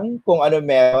lang, kung ano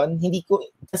meron. Hindi ko,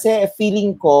 kasi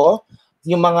feeling ko,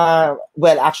 yung mga,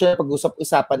 well, actually,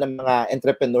 pag-usap-usapan ng mga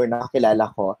entrepreneur na kakilala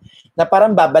ko, na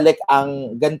parang babalik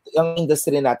ang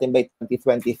industry natin by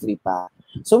 2023 pa.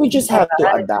 So we just have to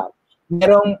adapt.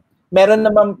 Merong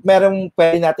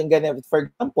pwede natin ganyan. For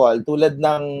example, tulad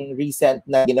ng recent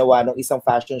na ginawa ng isang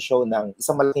fashion show ng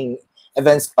isang malaking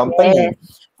events company.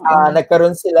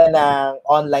 Nagkaroon sila ng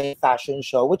online fashion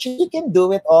show, which you can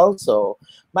do it also.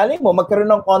 Malay mo,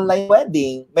 magkaroon ng online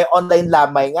wedding. May online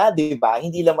lamay nga, di ba?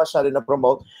 Hindi lang masyado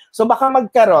na-promote. So baka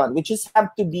magkaroon. We just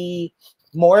have to be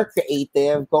more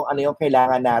creative kung ano yung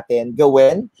kailangan natin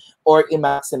gawin or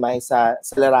i-maximize sa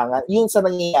larangan. Yun sa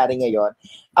nangyayari ngayon.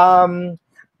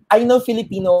 I know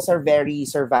Filipinos are very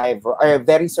survivor.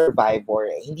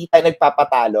 Hindi tayo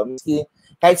nagpapatalo.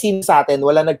 Kahit sino sa atin,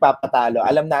 wala nagpapatalo.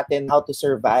 Alam natin how to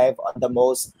survive on the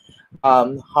most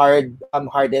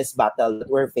hardest battle that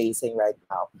we're facing right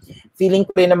now. Feeling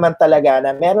ko rin naman talaga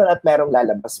na merong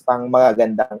lalabas pang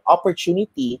magagandang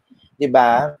opportunity, di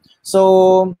ba?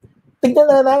 So, tignan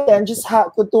na natin just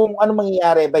kung ano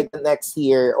mangyayari by the next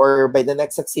year or by the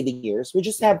next succeeding years. We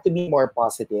just have to be more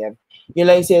positive. Yun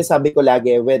lang yung sinasabi ko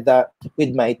lagi with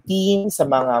my team, sa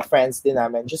mga friends din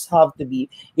namin,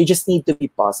 you just need to be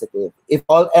positive. If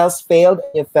all else failed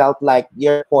and you felt like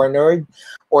you're cornered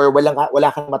or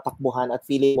wala kang matakbuhan at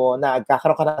feeling mo na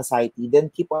agkakaroon ka ng anxiety, then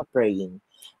keep on praying.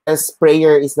 Because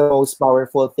prayer is the most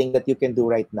powerful thing that you can do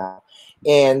right now.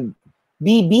 And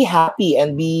be happy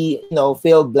and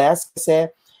feel blessed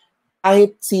kasi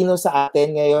kahit sino sa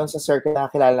atin ngayon sa circle na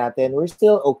kilala natin, we're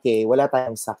still okay. Wala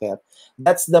tayong sakit.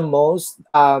 That's the most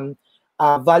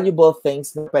valuable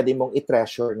things na pwede mong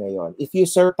i-treasure ngayon. If you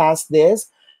surpass this,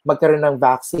 magkaroon ng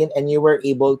vaccine and you were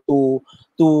able to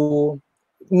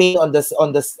make on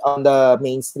the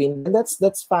mainstream, then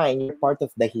that's fine. You're part of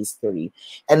the history.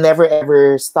 And never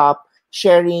ever stop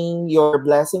sharing your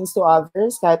blessings to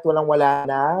others kahit walang-wala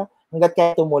na hanggat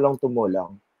kaya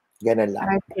tumulong-tumulong. Ganun lang.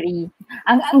 Agree.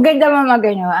 Ang ganda mo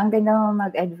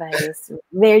mag-advise.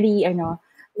 Very,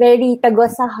 very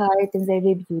tagos sa heart and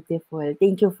very beautiful.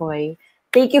 Thank you, Foy.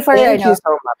 Thank you you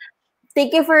so much.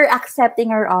 Thank you for accepting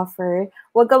our offer.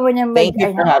 Huwag ka muna Thank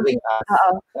you for having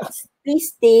us. Please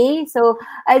stay. So,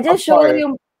 I'll just show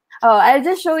you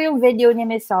yung video ni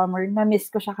Miss Summer. Na-miss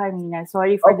ko siya kanina.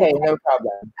 Sorry for that. Okay, no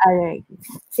problem. Alright.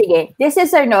 Sige. This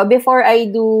is before I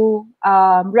do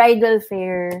bridal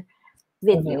fair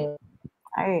video.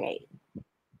 All right.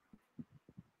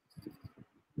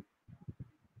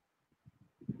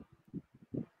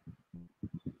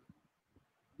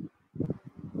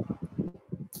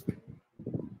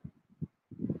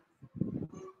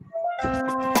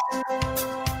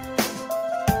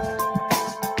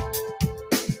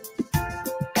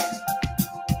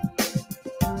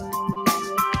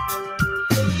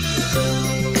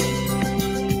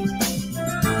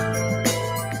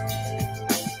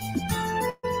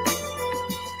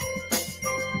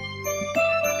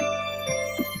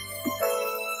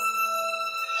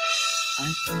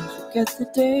 Forget the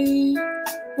day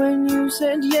when you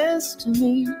said yes to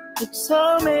me. It's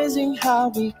amazing how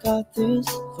we got this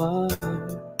far.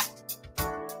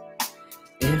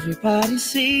 Everybody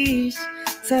sees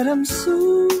that I'm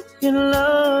so in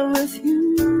love with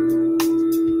you.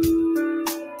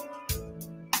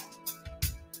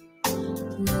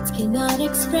 Words cannot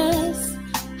express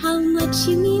how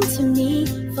much you mean to me.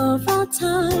 For all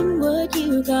time, would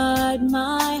you guard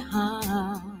my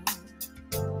heart?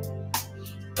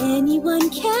 Anyone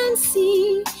can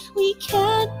see we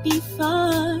can't be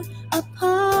far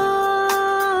apart.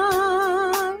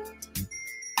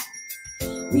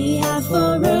 We have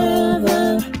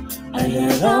forever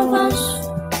ahead of us.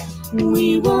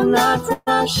 We will not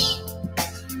rush.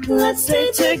 Let's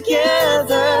stay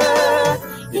together.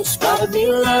 It's gotta be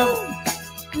love.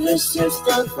 This is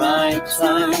the right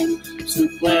time to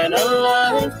plan a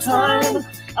lifetime.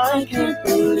 I can't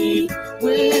believe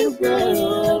we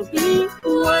will be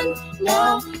one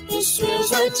now. This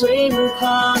is a dream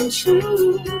come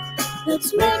true.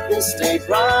 Let's make this day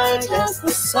bright as the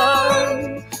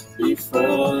sun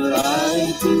before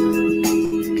I do.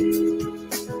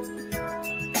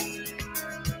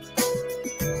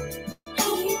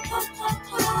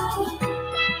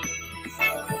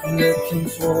 Looking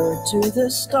forward to the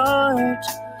start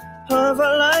of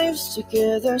our lives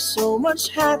together. So much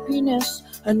happiness,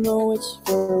 I know it's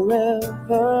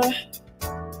forever.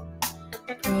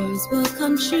 Prayers will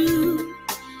come true,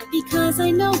 because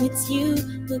I know it's you.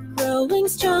 We're growing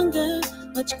stronger,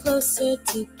 much closer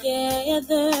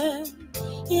together.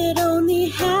 It only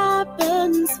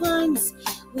happens once.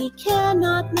 We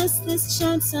cannot miss this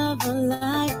chance of a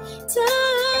lifetime.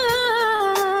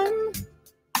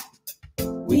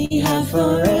 We have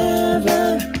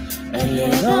forever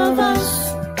ahead of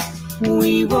us.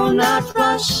 We will not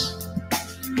rush.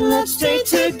 Let's stay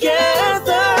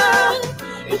together.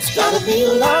 It's gotta be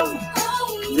love.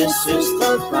 This is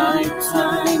the right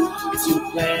time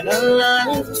to plan a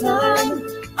lifetime.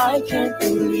 I can't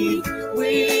believe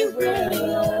we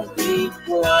will be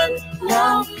one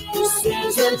now. This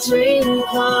is a dream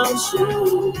come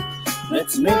true.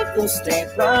 Let's make this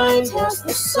day bright as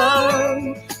the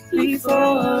sun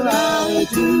before I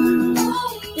do.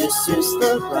 This is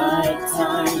the right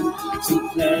time to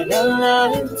plan a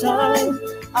lifetime.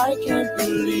 I can't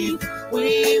believe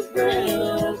we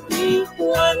will be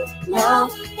one now.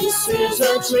 This is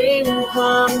a dream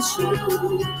come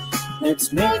true.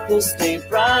 Let's make this day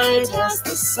bright as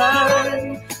the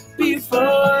sun before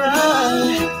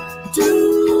I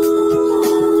do.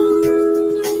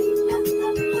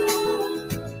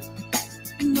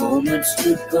 Moments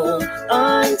to go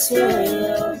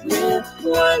until we're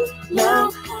one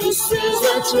now. This is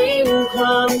a dream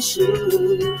come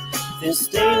true. This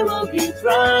day will be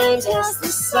bright as the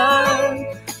sun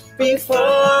before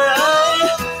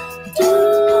I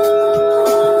do.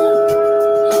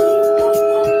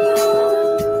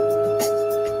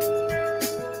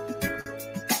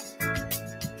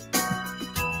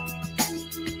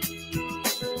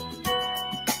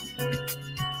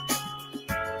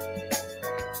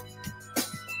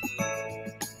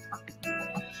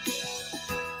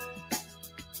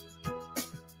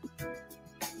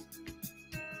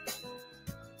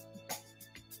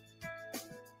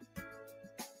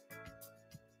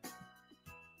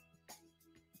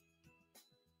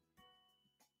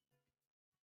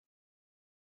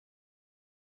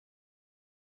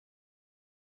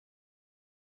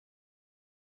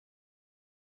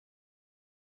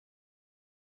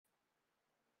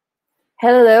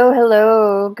 Hello,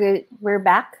 hello. Good. We're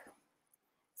back.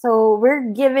 So we're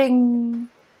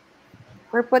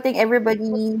putting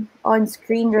everybody on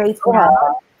screen right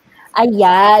now.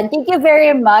 Ayan. Thank you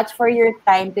very much for your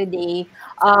time today.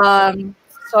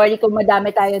 Sorry kung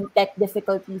madami tayong tech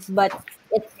difficulties, but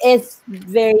it is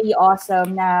very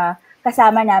awesome na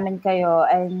kasama namin kayo,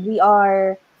 and we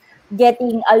are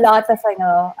getting a lot of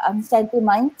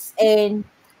sentiments and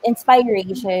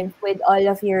inspiration with all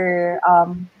of your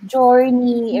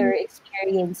journey or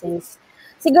experiences.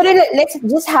 Siguro let's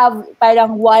just have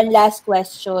parang one last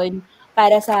question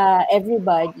para sa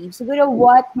everybody. Siguro,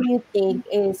 what do you think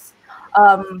is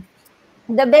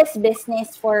the best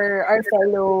business for our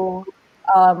fellow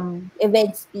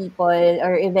events people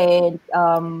or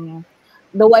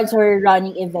the ones who are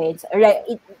running events? Right?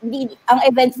 Ang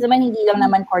events naman, hindi lang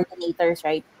naman coordinators,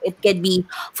 right? It could be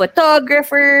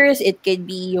photographers, it could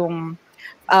be yung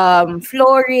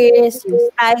florists, yung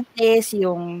stylists,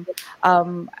 yung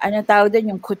ano tawag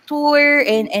doon, yung couture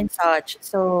and such.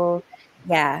 So,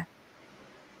 yeah.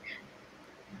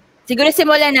 Siguro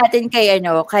simulan natin kay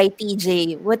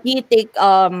TJ. What do you think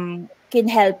can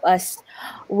help us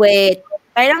with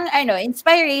parang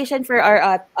inspiration for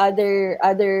our other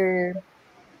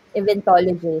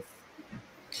eventologists?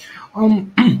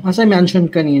 As I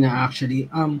mentioned kanina,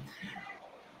 actually,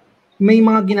 may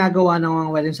mga ginagawa ng mga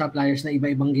wedding suppliers na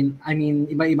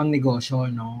iba-ibang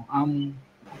negosyo, no?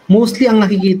 Mostly ang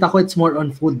nakikita ko, it's more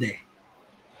on food eh.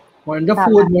 More on the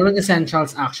food, more on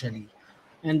essentials actually.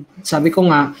 And sabi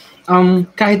ko nga,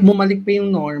 kahit bumalik pa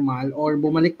yung normal or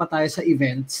bumalik pa tayo sa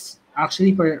events,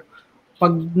 actually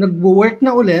pag nag-work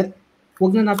na ulit,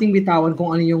 huwag na nating bitawan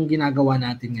kung ano yung ginagawa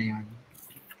natin ngayon.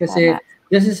 Kasi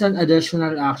this is an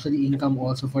additional actually income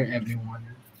also for everyone.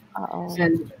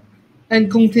 And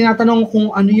kung tinatanong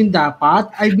kung ano yung dapat,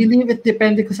 I believe it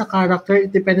depende ko sa character,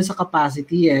 it depende sa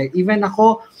capacity eh. Even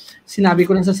ako, sinabi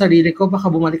ko lang sa sarili ko, baka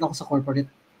bumalik ako sa corporate.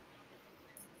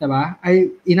 Diba?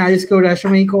 Inayos ko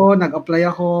resume ko, nag-apply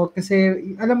ako, kasi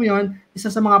alam mo yon,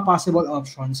 isa sa mga possible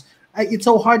options. It's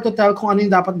so hard to tell kung ano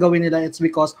yung dapat gawin nila. It's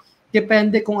because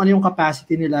depende kung ano yung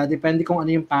capacity nila, depende kung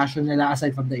ano yung passion nila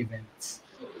aside from the events.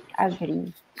 Agree.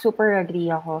 Super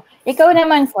agree ako. Ikaw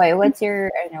naman, Foy, what's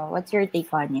your take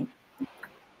on it?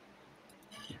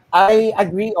 I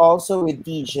agree also with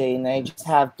TJ na you just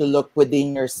have to look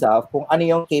within yourself kung ano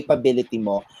yung capability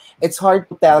mo. It's hard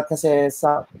to tell kasi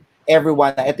sa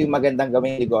everyone na ito yung magandang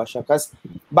gawing negosyo kasi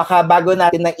baka bago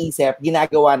natin naisip,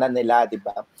 ginagawa na nila, di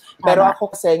ba? Pero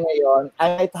ako kasi ngayon, I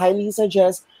might highly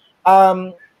suggest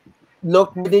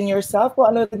look within yourself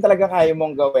kung ano din talaga kaya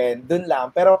mong gawin. Dun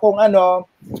lang. Pero kung ano,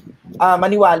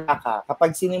 maniwala ka.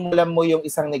 Kapag sinimulan mo yung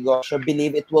isang negosyo,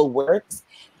 believe it will work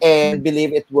and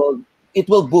believe it will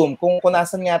boom. Kung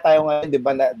nasan nga tayo ngayon, di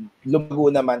ba, na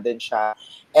lumago naman din siya.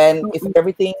 And if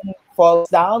everything falls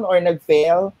down or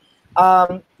nag-fail,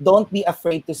 don't be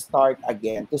afraid to start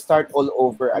again, to start all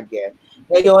over again.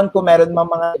 Ngayon, kung meron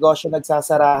mga negosyo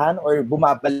nagsasarahan or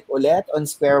bumabalik ulit on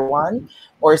square one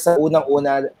or sa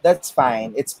unang-una, that's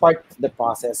fine. It's part of the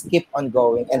process. Keep on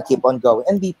going and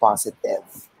be positive.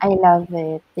 I love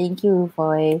it. Thank you,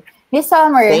 Foy. Miss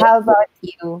Summer, how about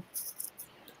you?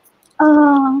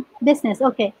 Business,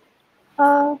 okay.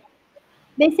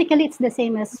 Basically, it's the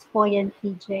same as Foy and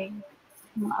TJ.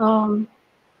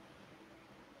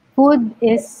 Food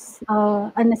is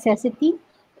a necessity.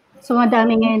 So,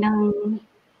 madami ngayon ang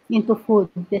into food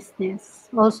business.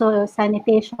 Also,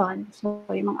 sanitation. So,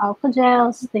 yung mga alcohol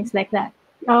gels, things like that.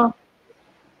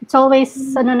 It's always,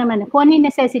 kung ano yung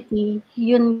necessity,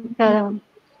 yun ka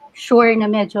sure na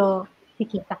medyo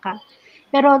kikita ka.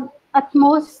 Pero at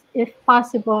most, if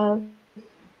possible,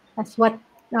 as what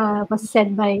was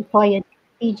said by Foy and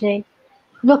TJ,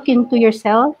 look into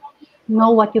yourself, know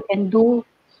what you can do,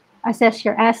 assess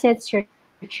your assets, your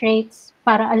traits,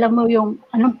 para alam mo yung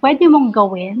anong pwede mong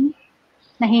gawin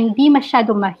na hindi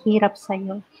masyado mahirap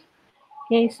sa'yo.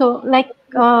 Okay, so like,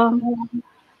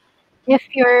 if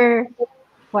you're,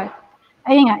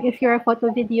 if you're a photo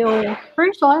video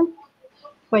person,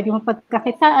 pwede mo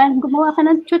pagkakitaan, gumawa ka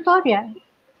ng tutorial.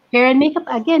 Hair and makeup,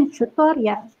 again,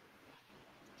 tutorial.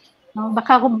 No,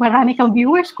 baka kung marami kang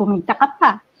viewers, kumita ka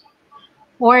pa.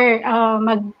 Or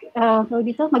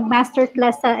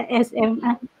mag-masterclass sa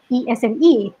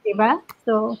E-SME, di ba?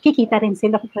 So, kikita rin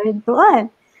sila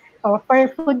doon. Or for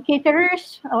food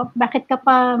caterers, bakit ka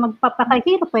pa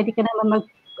magpapakahirap? Pwede ka naman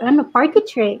party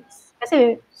trays.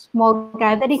 Kasi small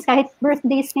gatherings, kahit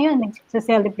birthdays ngayon,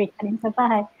 nag-celebrate ka rin sa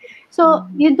bahay. So,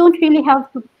 you don't really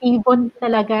have to pivot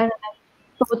talaga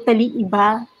totally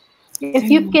iba. If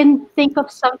you can think of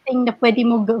something na pwede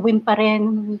mo gawin pa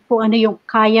rin, kung ano yung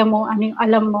kaya mo, ano yung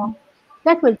alam mo,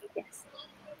 that will be best.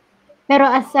 Pero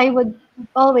as I would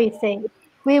always say,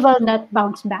 we will not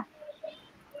bounce back.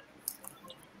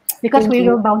 Because we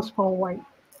will bounce forward.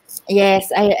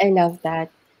 Yes, I love that.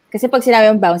 Kasi pag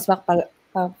sinabi yung bounce back,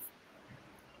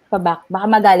 pa-back, baka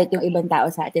magalit yung ibang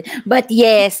tao sa atin. But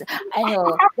yes,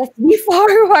 let's be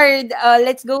forward.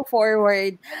 Let's go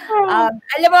forward.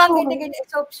 Alam mo, ang ganda,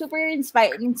 so super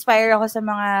inspire ako sa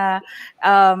mga,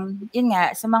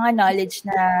 sa mga knowledge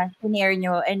na share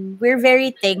nyo. And we're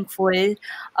very thankful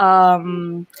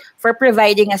for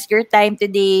providing us your time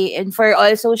today and for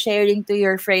also sharing to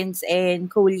your friends and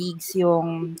colleagues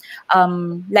yung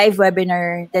live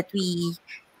webinar that we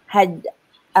had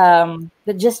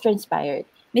that just transpired.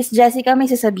 Miss Jessica,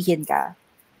 may sasabihin ka?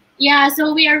 Yeah,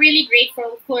 so we are really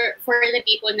grateful for the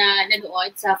people na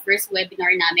nanood sa first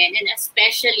webinar namin and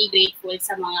especially grateful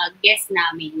sa mga guests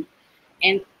namin.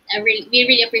 And we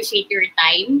really appreciate your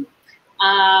time.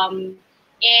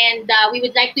 And we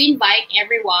would like to invite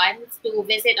everyone to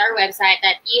visit our website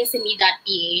at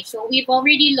esme.ph. So we've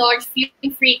already launched few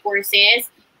free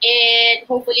courses and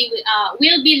hopefully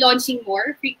we'll be launching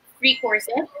more free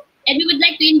courses. And we would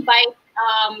like to invite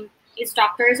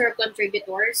instructors or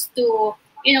contributors to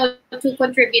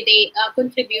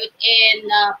contribute and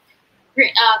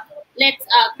let's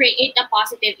create a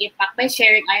positive impact by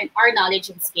sharing our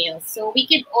knowledge and skills, so we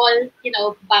can all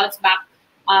bounce back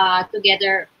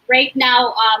together. Right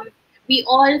now, we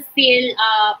all feel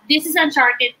this is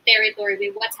uncharted territory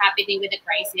with what's happening with the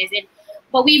crisis,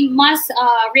 but we must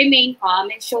remain calm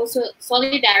and show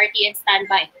solidarity and stand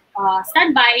by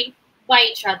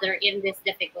each other in this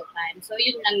difficult time. So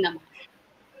yun lang naman.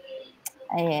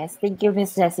 Yes, thank you,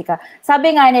 Miss Jessica.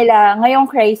 Sabi nga nila, ngayong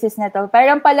crisis na to,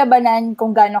 parang palabanan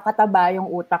kung gaano kataba yung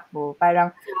utak mo.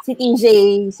 Parang si TJ,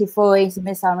 si Foy, si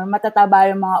Miss Summer,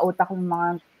 matataba yung mga utak ng mga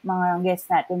mga guests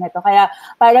natin na to. Kaya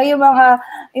parang yung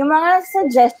mga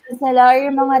suggestions nila or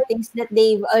yung mga things that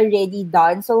they've already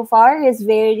done so far is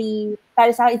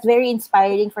para sa akin, it's very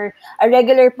inspiring for a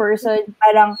regular person.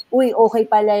 Parang, uy, okay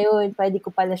pala yun. Pwede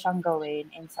ko pala siyang gawin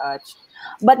and such.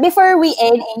 But before we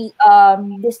end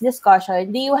this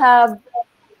discussion, do you have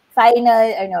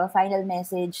final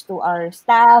message to our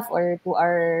staff or to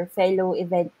our fellow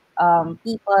event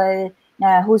people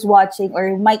na who's watching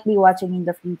or might be watching in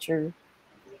the future?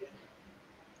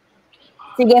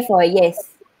 Sige, Foy,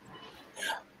 yes.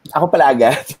 Ako pala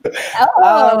agad.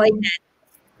 Oo,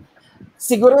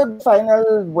 Siguro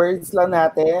final words lang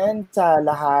natin sa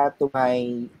lahat, to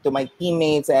my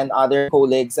teammates and other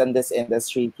colleagues in this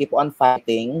industry. Keep on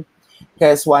fighting,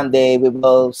 because one day we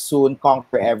will soon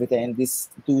conquer everything, and this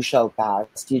too shall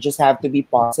pass. You just have to be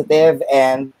positive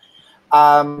and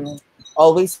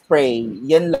always pray.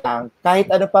 Yan lang. Kahit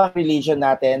ano pa ang religion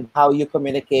natin, how you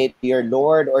communicate to your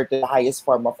Lord or to the highest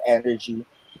form of energy,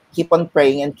 keep on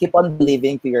praying and keep on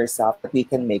believing to yourself that we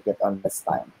can make it on this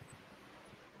time.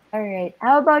 All right.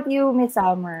 How about you, Miss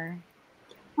Summer?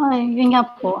 Ay, yun nga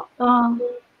po.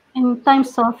 In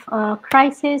times of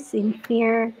crisis, in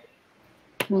fear,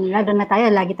 lalo na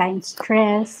tayo, lagi tayong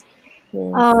stress.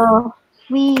 Yes.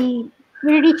 We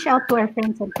reach out to our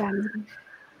friends and family.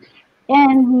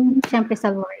 And syempre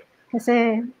sa Lord.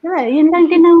 Kasi, yun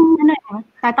lang din ang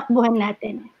tatakbuhan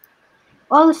natin.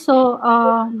 Also,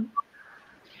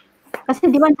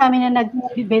 kasi di ba ang dami na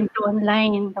nag-bento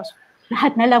online, tapos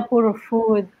lahat na lang puro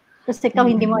food. Tapos ikaw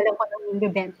hindi mo alam kung ano yung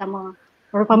bibenta mo.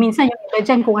 Or paminsan yung iba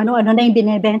dyan, kung ano-ano na yung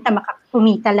binibenta,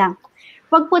 makakumita lang.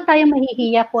 Huwag po tayo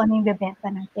mahihiya kung ano yung bibenta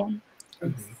natin.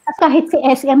 At kahit si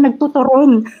SM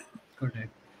nagtuturon. Correct.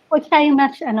 Huwag tayong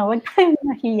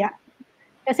mahiya.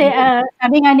 Kasi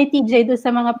sabi nga ni TJ doon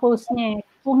sa mga post niya,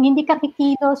 kung hindi ka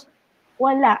kikilos,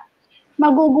 wala.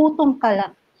 Magugutom ka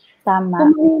lang. Tama.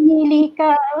 Kung mamimili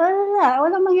ka,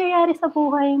 walang mangyayari sa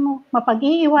buhay mo.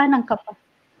 Mapag-iiwanan ka pa.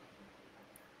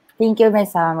 Thank you,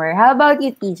 Miss Summer. How about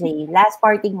you, TJ? Last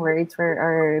parting words for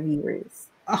our viewers.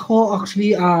 Ako,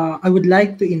 actually, I would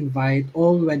like to invite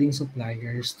all wedding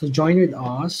suppliers to join with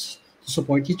us to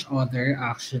support each other,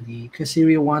 actually, kasi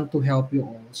we want to help you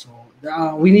also.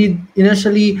 We need,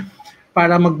 initially,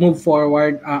 para mag-move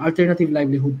forward, alternative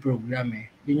livelihood program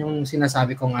Yun yung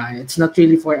sinasabi ko nga. It's not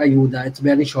really for ayuda. It's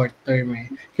very short term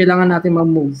Kailangan natin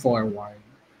mag-move forward.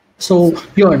 So,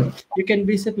 yun. You can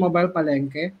visit Mobile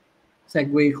Palengke.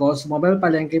 Segue ko. So, Mobile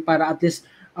Palengke para at least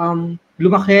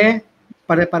lumaki,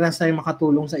 pare-para tayo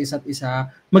makatulong sa isa't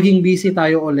isa. Maging busy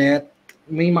tayo ulit.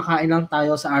 May makain lang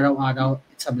tayo sa araw-araw.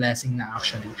 It's a blessing na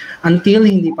actually. Until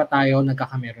hindi pa tayo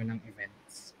nagkakamero ng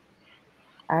events.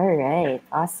 Alright.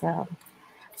 Awesome.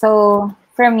 So,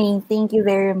 from me, thank you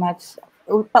very much.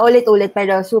 Paulit-ulit,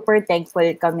 pero super thankful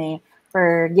kami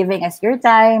for giving us your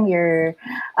time,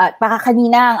 baka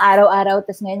kanina ang araw-araw,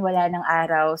 tas ngayon wala ng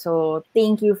araw. So,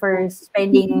 thank you for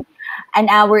spending an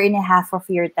hour and a half of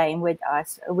your time with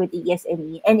us, with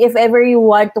ESME. And if ever you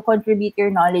want to contribute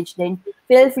your knowledge, then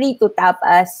feel free to tap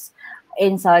us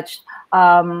in such.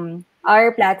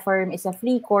 Our platform is a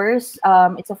free course.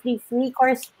 It's a free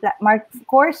course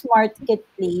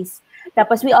marketplace.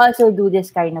 Tapos we also do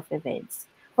this kind of events.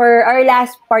 For our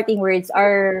last parting words,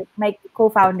 my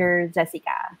co-founder,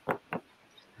 Jessica.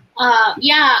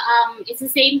 It's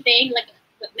the same thing like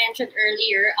mentioned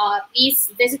earlier. Please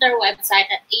visit our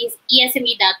website at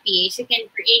esme.ph. You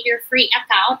can create your free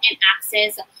account and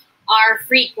access our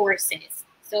free courses.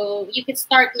 So you can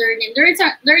start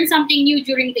learn something new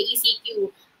during the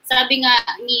ECQ. Sabi nga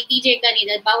ni DJ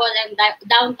kanina, bawal ang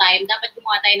downtime, dapat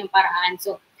gumawa tayo ng paraan.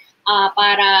 So,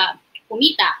 para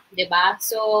kumita, di ba?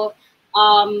 So,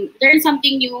 learn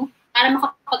something new para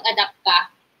makapag-adapt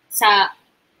ka sa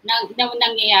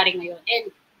nangyayari ngayon. And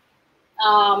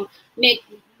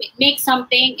make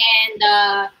something and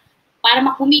para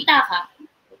makumita ka.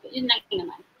 Yun lang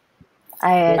naman.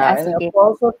 And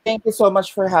also, thank you so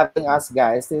much for having us,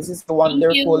 guys. This is a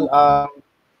wonderful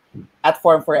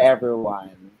platform for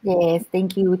everyone. Yes,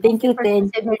 thank you. Thank you, Tin.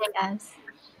 Us.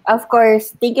 Of course.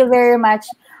 Thank you very much.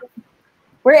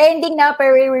 We're ending now,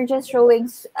 pero we're just showing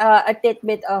a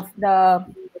tidbit of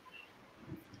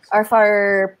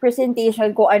our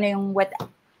presentation kung ano yung what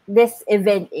this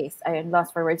event is. Ayun, lost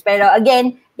for words. Pero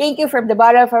again, thank you from the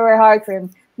bottom of our heart,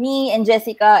 from me and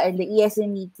Jessica and the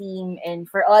ESME team, and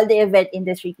for all the event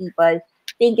industry people.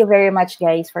 Thank you very much,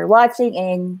 guys, for watching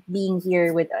and being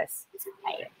here with us.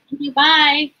 Thank you.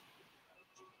 Bye.